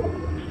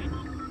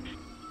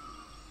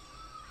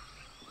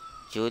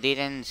 You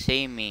didn't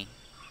see me.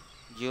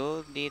 Okay.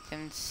 You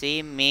didn't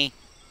see me.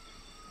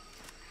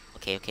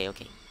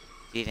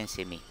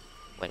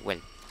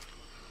 Well.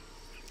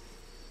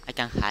 I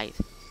can hide.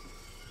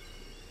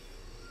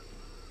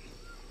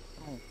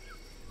 Oh.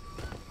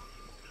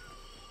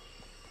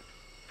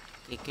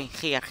 Okay,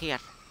 here.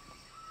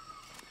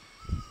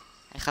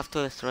 I have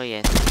to destroy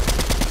it.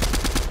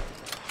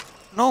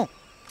 No!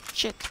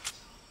 Shit!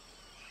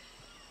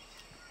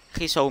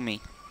 He saw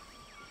me.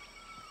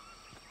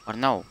 Or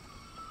no?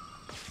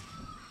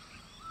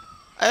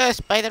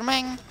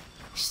 Spider-Man!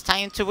 It's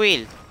time to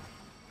build.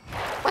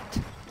 What?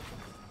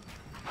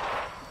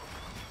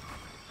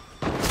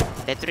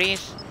 The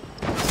trees?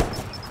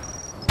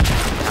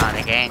 Not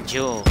again,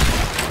 you!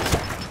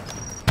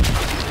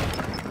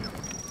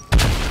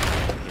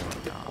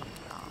 No,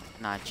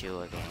 not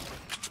you again.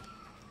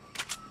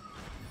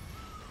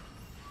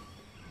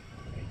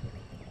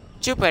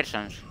 Two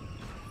persons.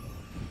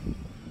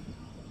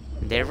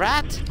 The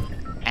rat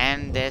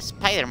and the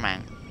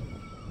Spider-Man.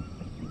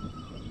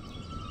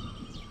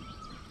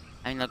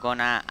 I'm not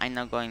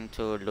going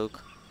to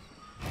look.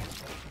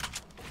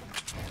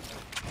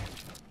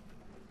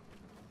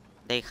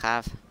 They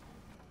have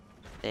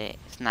the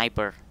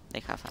sniper.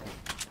 They have a...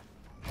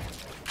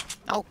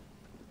 No.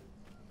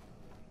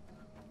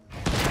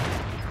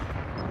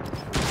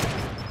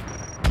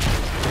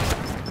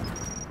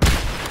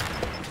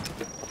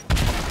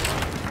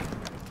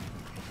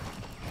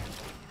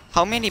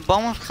 How many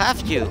bombs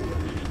have you?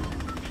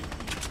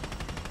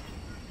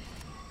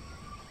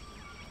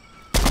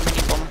 How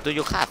many bombs do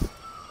you have?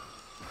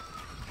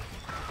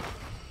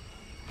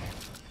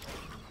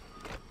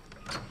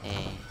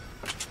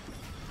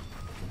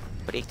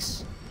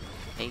 Bricks.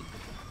 Okay.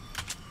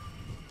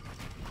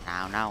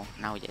 Now,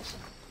 yes.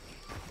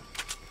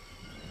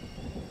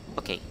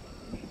 Okay.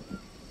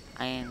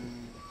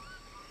 I'm...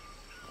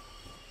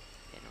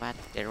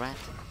 The rat.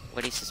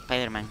 Where is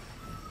Spider-Man?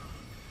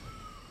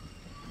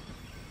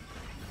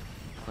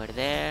 Over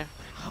there.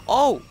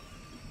 Oh!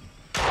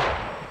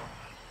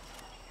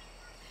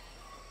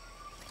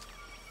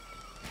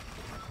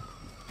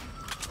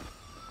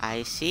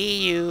 I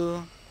see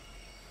you.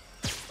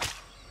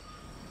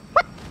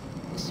 What?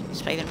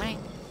 Spider-Man.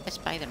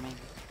 Spider-Man.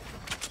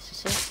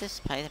 This is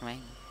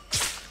Spider-Man.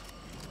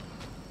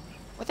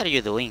 What are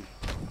you doing?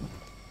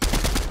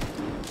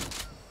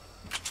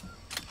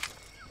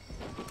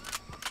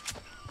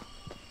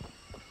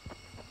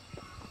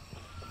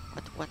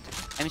 What?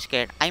 I'm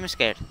scared. I'm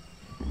scared.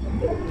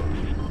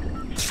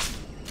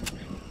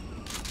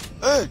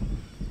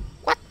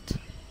 What?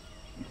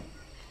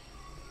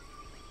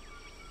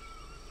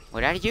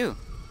 Where are you?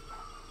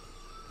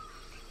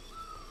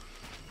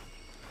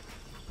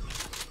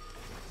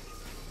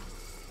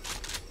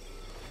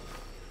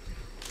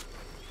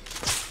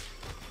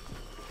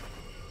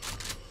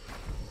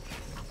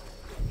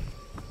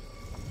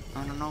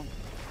 No.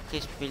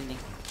 He's building.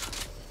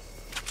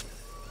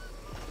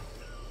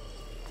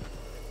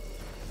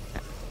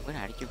 Where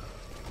are you?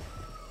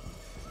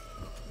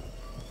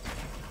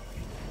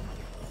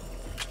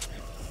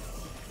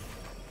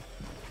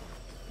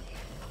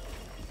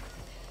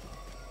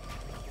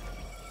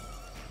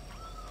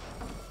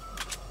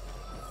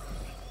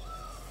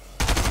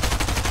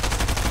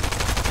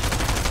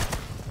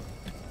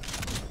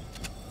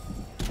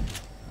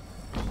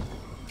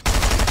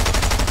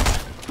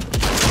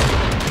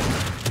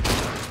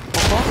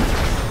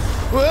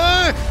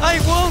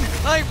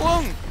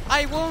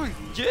 I won!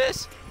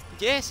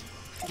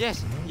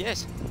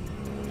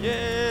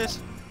 Yes!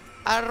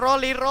 A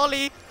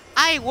rolly!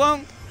 I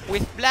won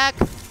with Black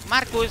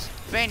Marcus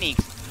Phoenix.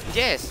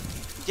 Yes!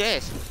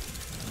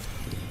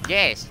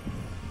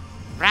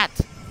 Rat!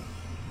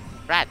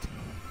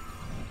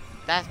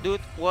 That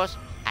dude was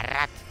a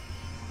rat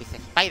with a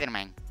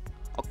Spider-Man.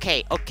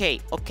 Okay,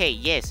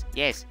 yes.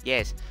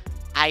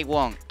 I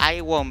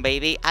won,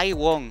 baby, I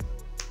won.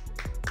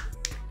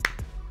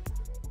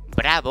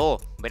 Bravo!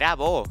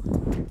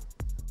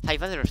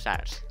 5 other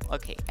stars.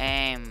 Okay,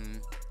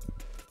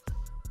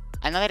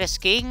 another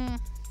skin.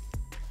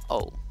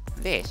 Oh,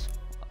 this.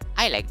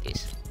 I like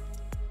this.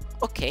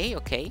 Okay.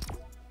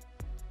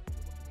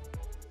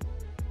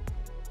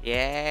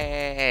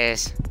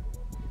 Yes.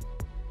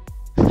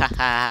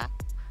 Haha.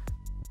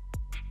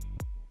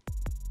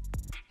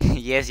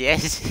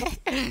 yes.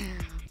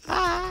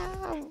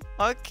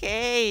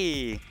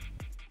 Okay.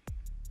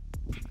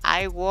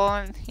 I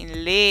won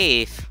in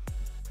Leaf.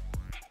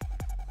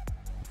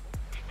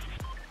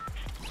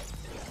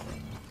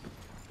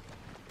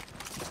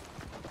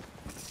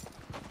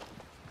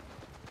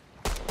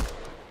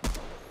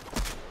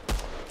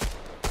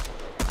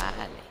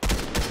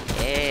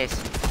 Yes.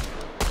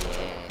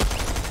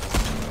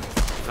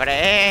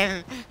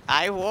 Friend,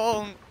 I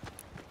won.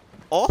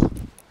 Oh.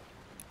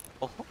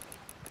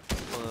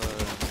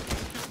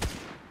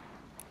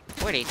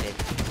 Where is it?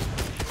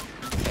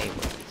 Okay,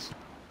 where is it?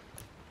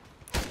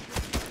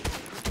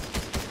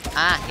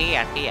 Ah,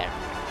 here.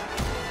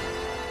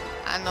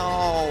 Ah,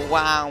 no,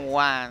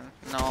 1-1.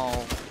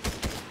 No.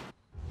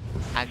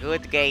 A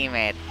good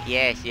gamer.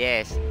 Yes.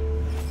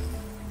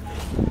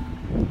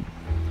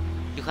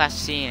 You have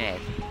seen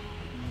it.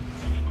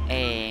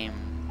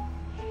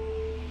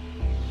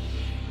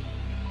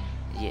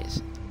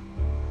 Yes.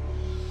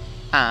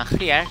 Ah,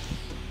 here.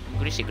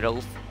 Greasy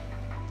Grove.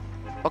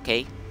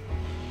 Okay.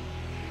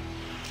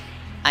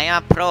 I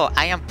am pro.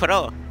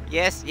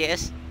 Yes.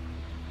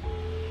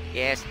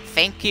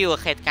 Thank you,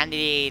 Head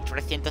Candy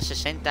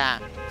 360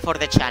 for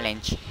the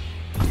challenge.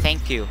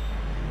 Thank you.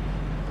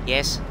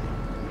 Yes.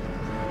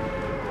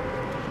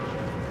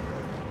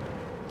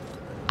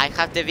 I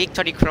have the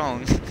victory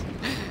crown.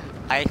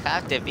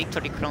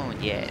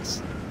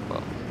 Yes.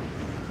 Well,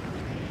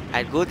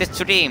 a good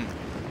stream.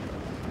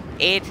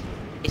 It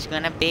is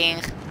gonna be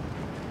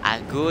a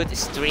good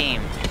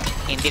stream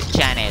in this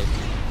channel.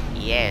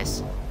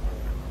 Yes.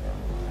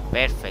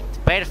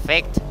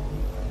 Perfect.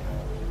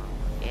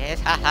 Yes,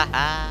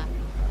 hahaha.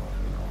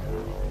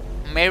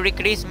 Merry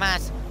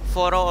Christmas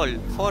for all,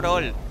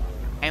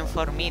 and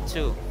for me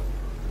too.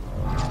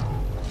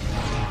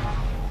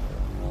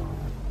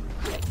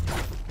 Okay,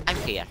 I'm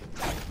here.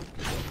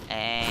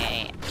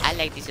 I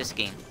like this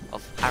skin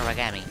of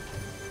Aragami.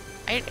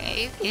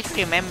 It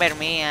remember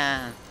me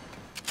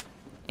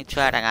into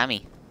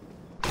Aragami.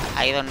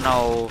 I don't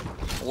know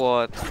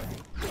what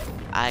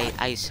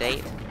I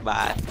said,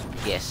 but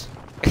yes.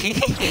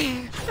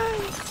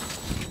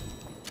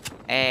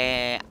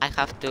 I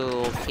have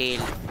to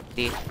kill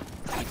this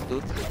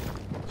dude.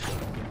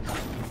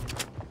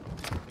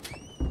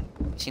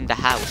 It's in the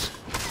house.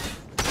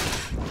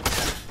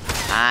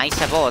 Ah,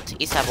 it's a bot.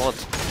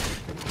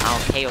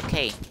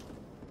 Okay.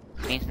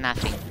 Means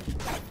nothing.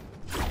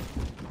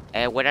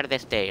 Where are the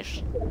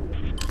stairs?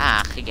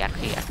 Ah, here.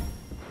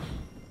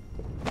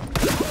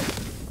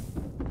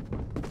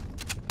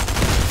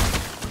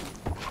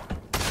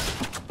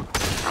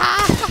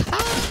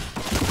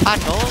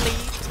 haha, Dolly.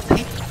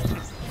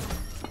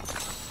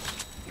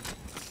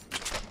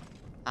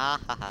 Ah,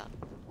 haha.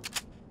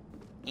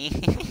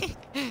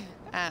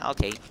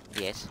 Okay,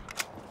 yes.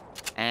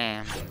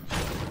 Um,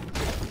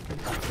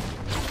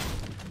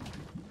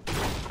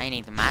 I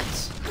need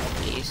mats,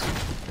 please.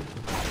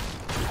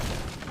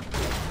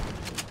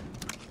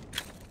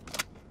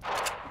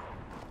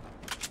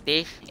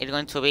 This is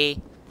going to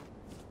be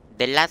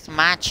the last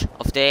match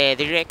of the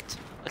direct,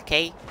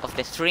 okay? Of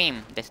the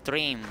stream,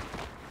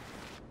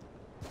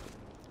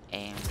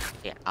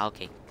 yeah,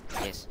 okay,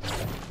 yes.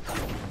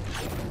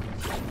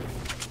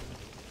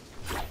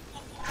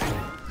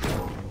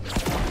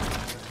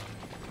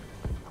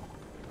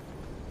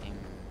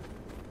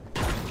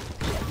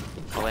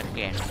 Over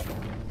here.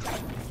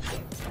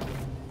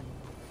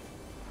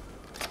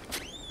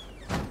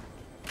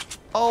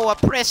 Oh, a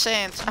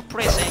present,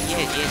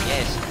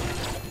 yes.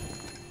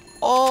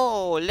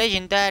 Oh,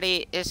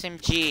 legendary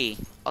SMG.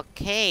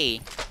 Okay,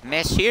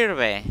 me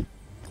sirve.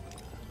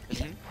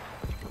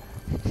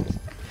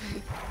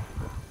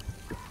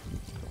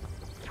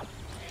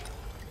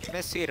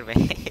 Me sirve.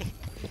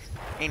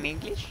 In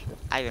English?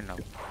 I don't know.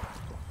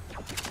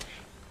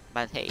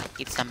 But hey,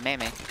 it's a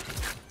meme.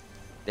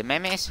 The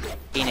memes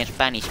in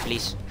Spanish,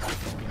 please.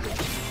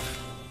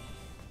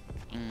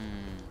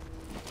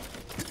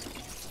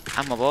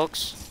 Ammo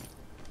box.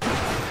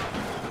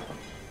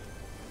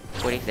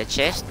 Where is the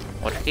chest?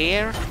 Or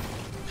here?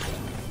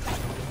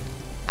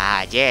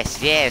 Ah, yes.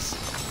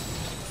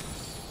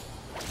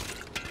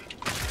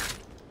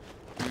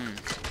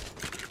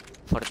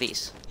 For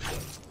this.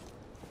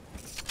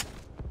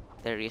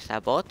 There is a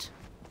bot.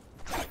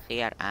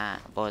 Here,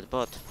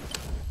 bot.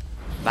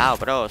 Wow,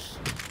 bros.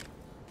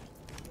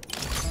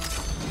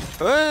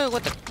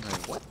 What the?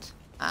 What?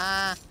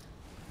 I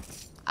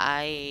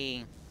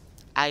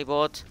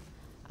bought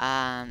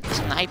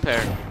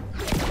sniper.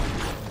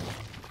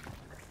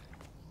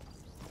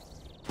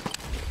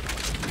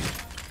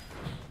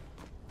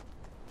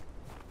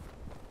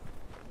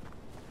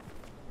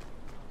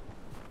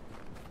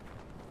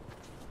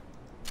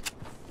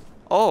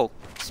 Oh,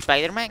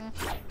 Spider-Man.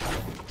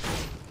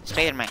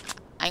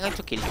 I'm going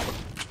to kill you.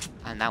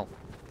 And now.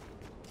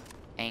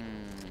 And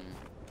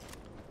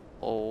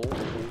oh.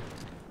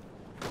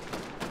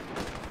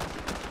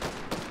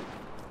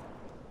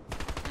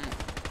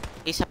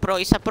 It's pro,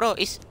 eh?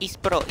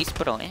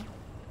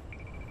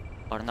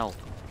 Or no?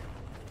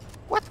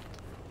 What?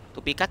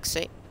 To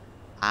pickaxe?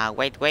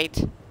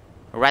 Wait.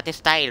 Rat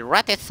style.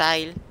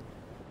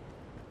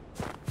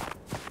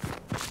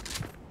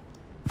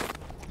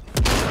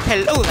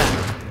 Hello there.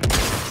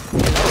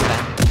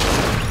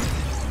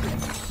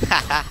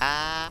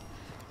 Hahaha.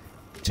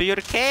 To your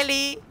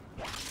Kelly.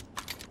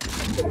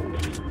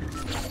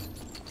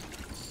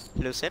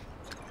 Loser.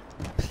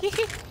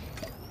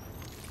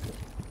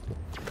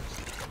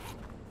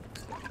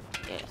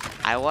 Yes,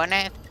 I want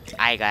it.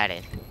 I got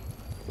it.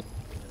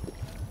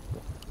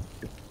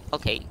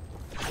 Okay.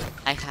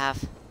 I have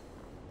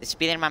the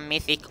Spider-Man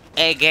mythic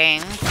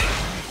again.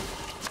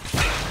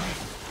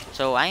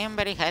 So I am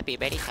very happy.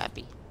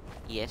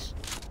 Yes.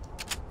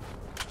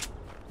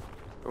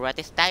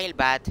 Rat style,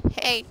 but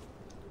hey.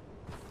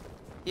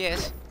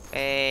 Yes.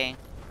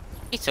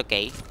 It's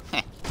okay.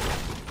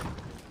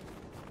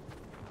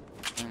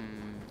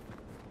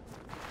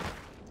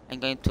 I'm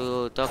going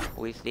to talk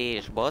with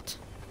this bot.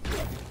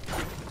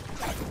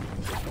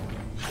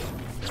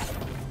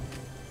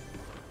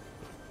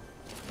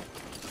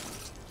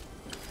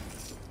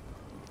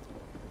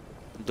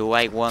 Do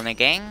I win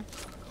again?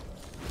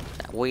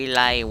 Will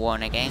I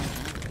win again?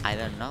 I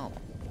don't know.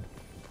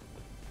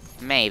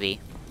 Maybe.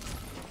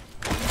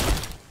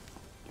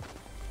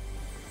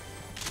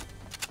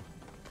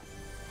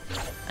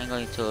 I'm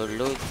going to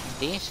loot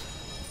this.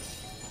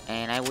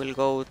 And I will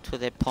go to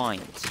the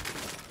point.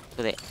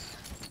 To the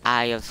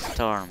Eye of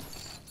Storm.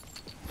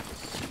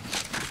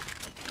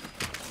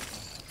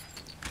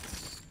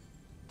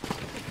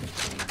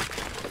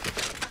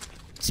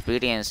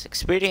 Experience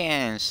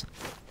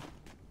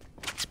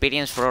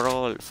for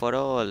all,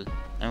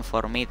 and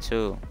for me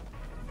too.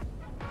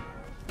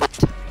 What?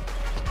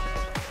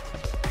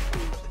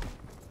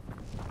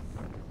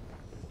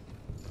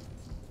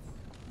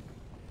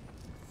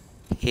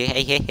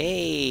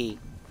 Hey.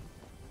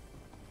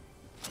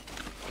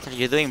 What are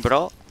you doing,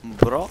 bro?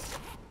 Bro.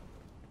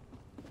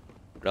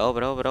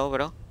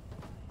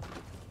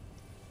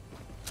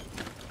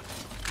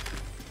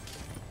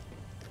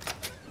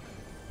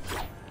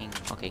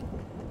 Okay.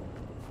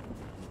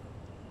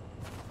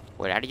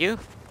 Where are you?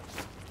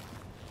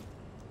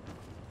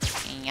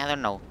 I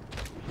don't know.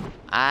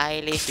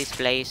 I leave this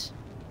place.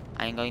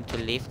 I'm going to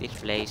leave this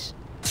place.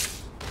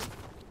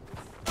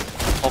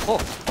 Ojo!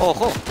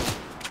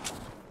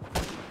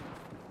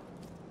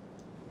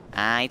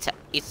 It's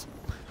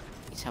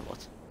a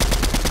bot.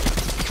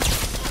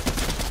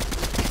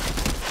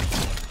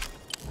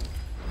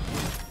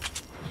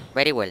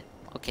 Very well.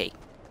 Okay.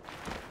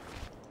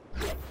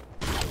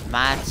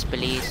 Mats,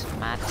 please.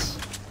 Mats.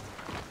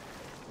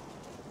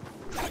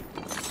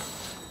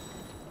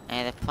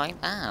 And the point.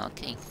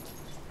 Okay.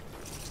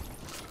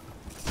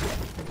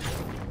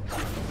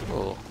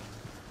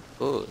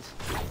 Good.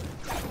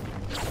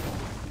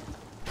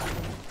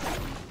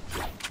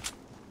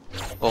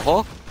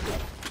 Oh.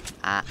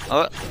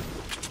 Oh.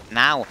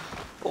 Now.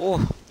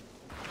 Oh.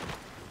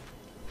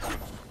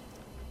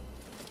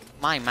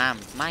 My mom.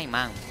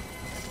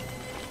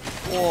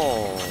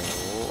 Whoa.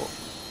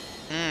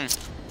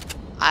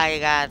 I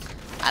got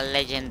a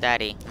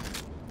legendary.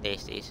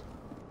 This is.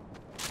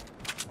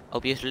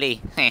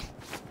 Obviously.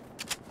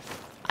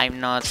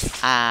 I'm not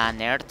a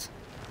nerd.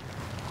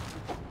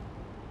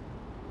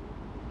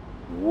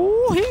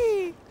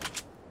 Woohoo!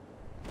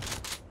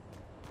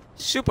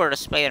 Super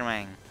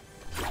Spider-Man.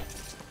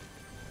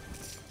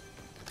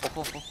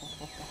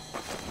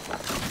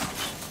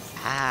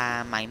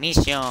 My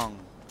mission.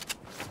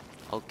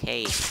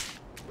 Okay.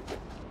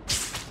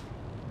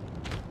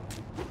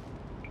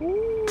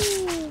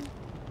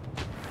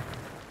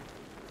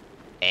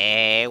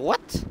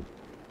 What?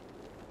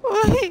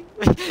 What?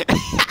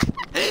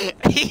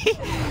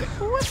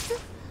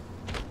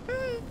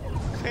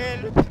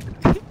 Help!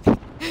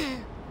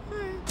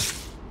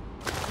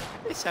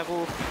 It's a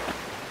boob.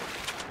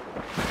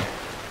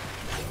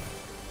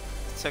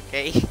 It's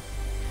okay.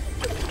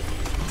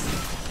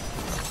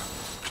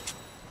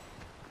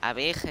 A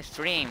big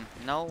stream.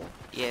 No?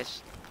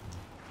 Yes.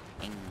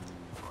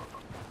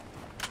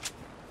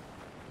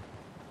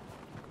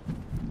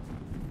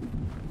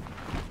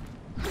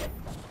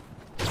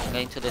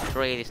 Going to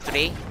destroy this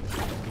tree.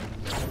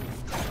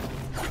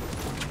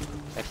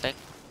 Perfect.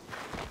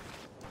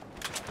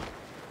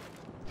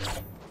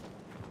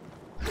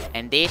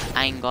 And this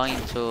I'm going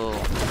to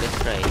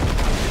destroy.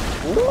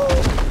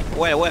 Ooh.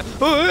 Well.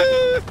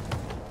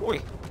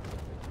 Uy.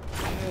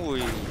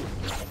 Uy.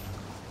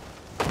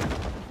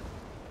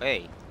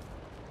 Hey.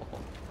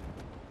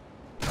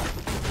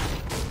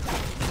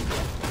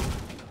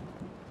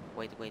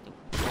 Wait a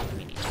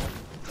minute.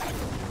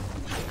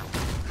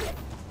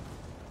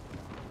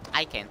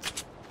 I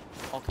can't.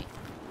 Okay.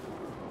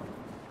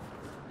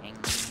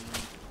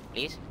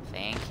 Please,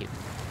 thank you.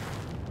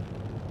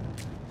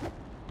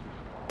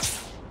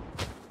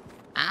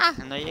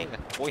 No llega.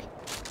 Uy.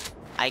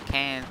 I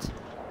can't.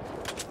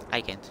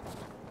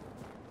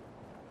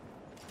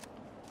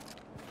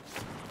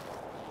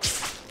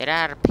 There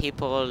are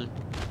people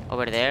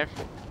over there.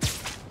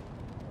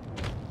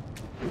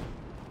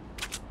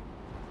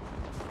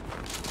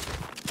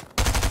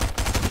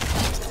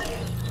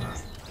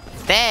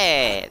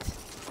 Dead!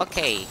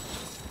 Okay.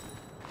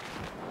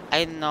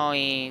 I don't know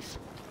if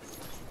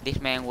this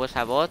man was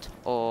a bot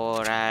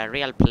or a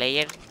real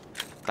player,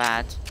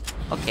 but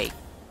okay.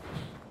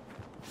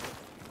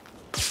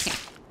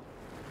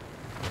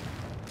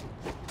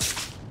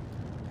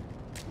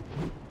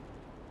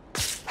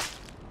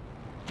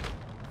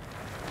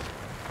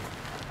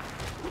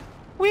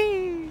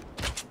 Whee!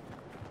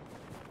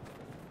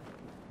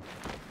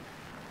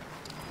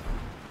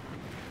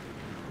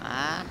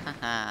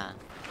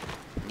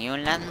 New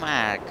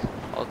landmark.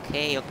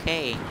 Okay.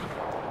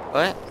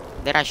 Oh,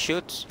 there are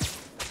shoots.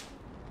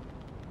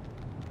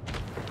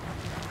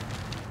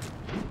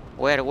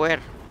 Where?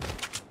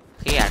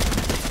 Here.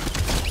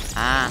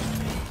 A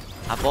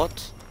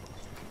bot.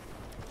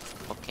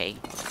 Okay.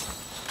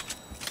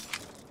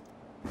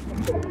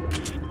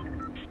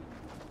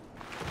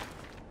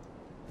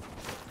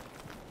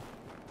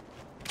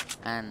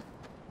 And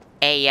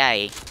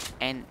AI.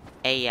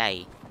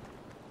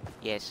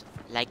 Yes,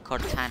 like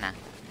Cortana.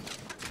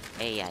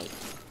 AI.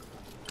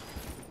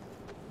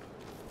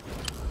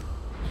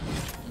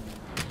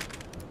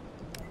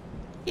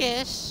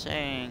 Yes,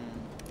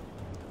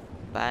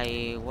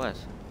 by what?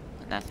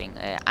 Nothing.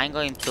 I'm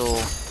going to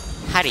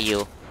hurry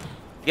you.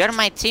 You're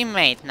my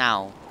teammate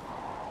now.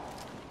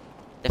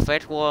 The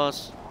first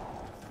was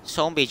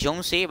Zombie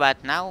Jonesy,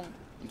 but now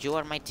you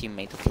are my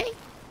teammate, okay?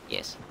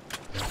 Yes.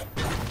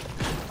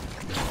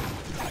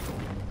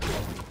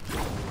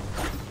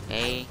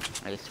 Okay,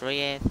 I destroy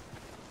it.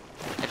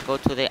 Let's go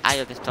to the Eye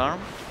of the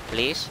Storm,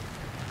 please.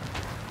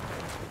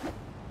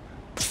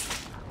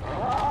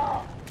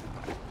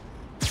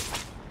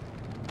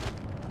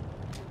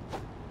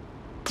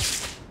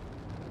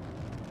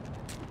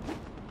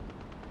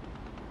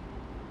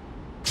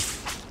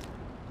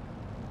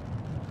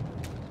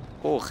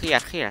 Oh,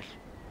 here.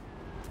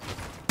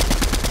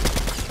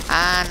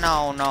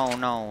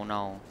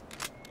 No.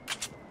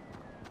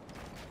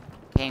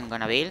 Okay, I'm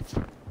gonna build.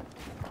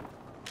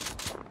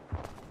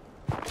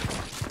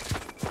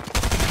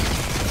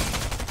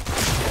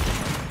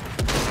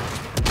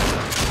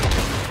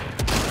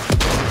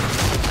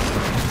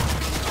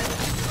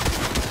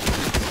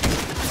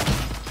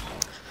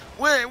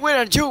 Where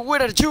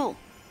are you?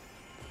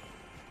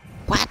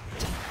 What?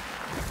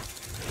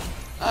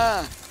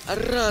 A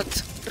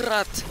rat.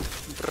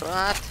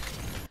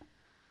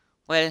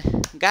 Well,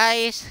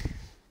 guys,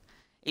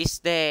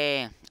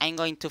 I'm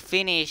going to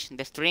finish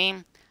the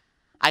stream.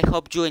 I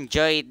hope you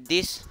enjoyed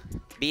this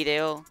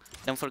video.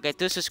 Don't forget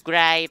to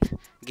subscribe.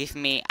 Give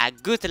me a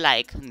good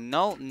like.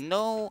 No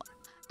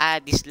a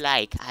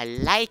dislike. A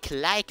like.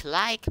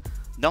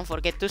 Don't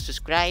forget to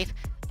subscribe.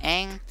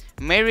 And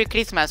Merry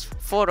Christmas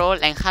for all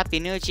and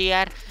Happy New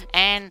Year.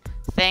 And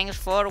Thanks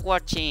for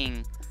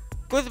watching.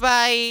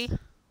 Goodbye.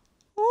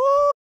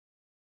 Woo!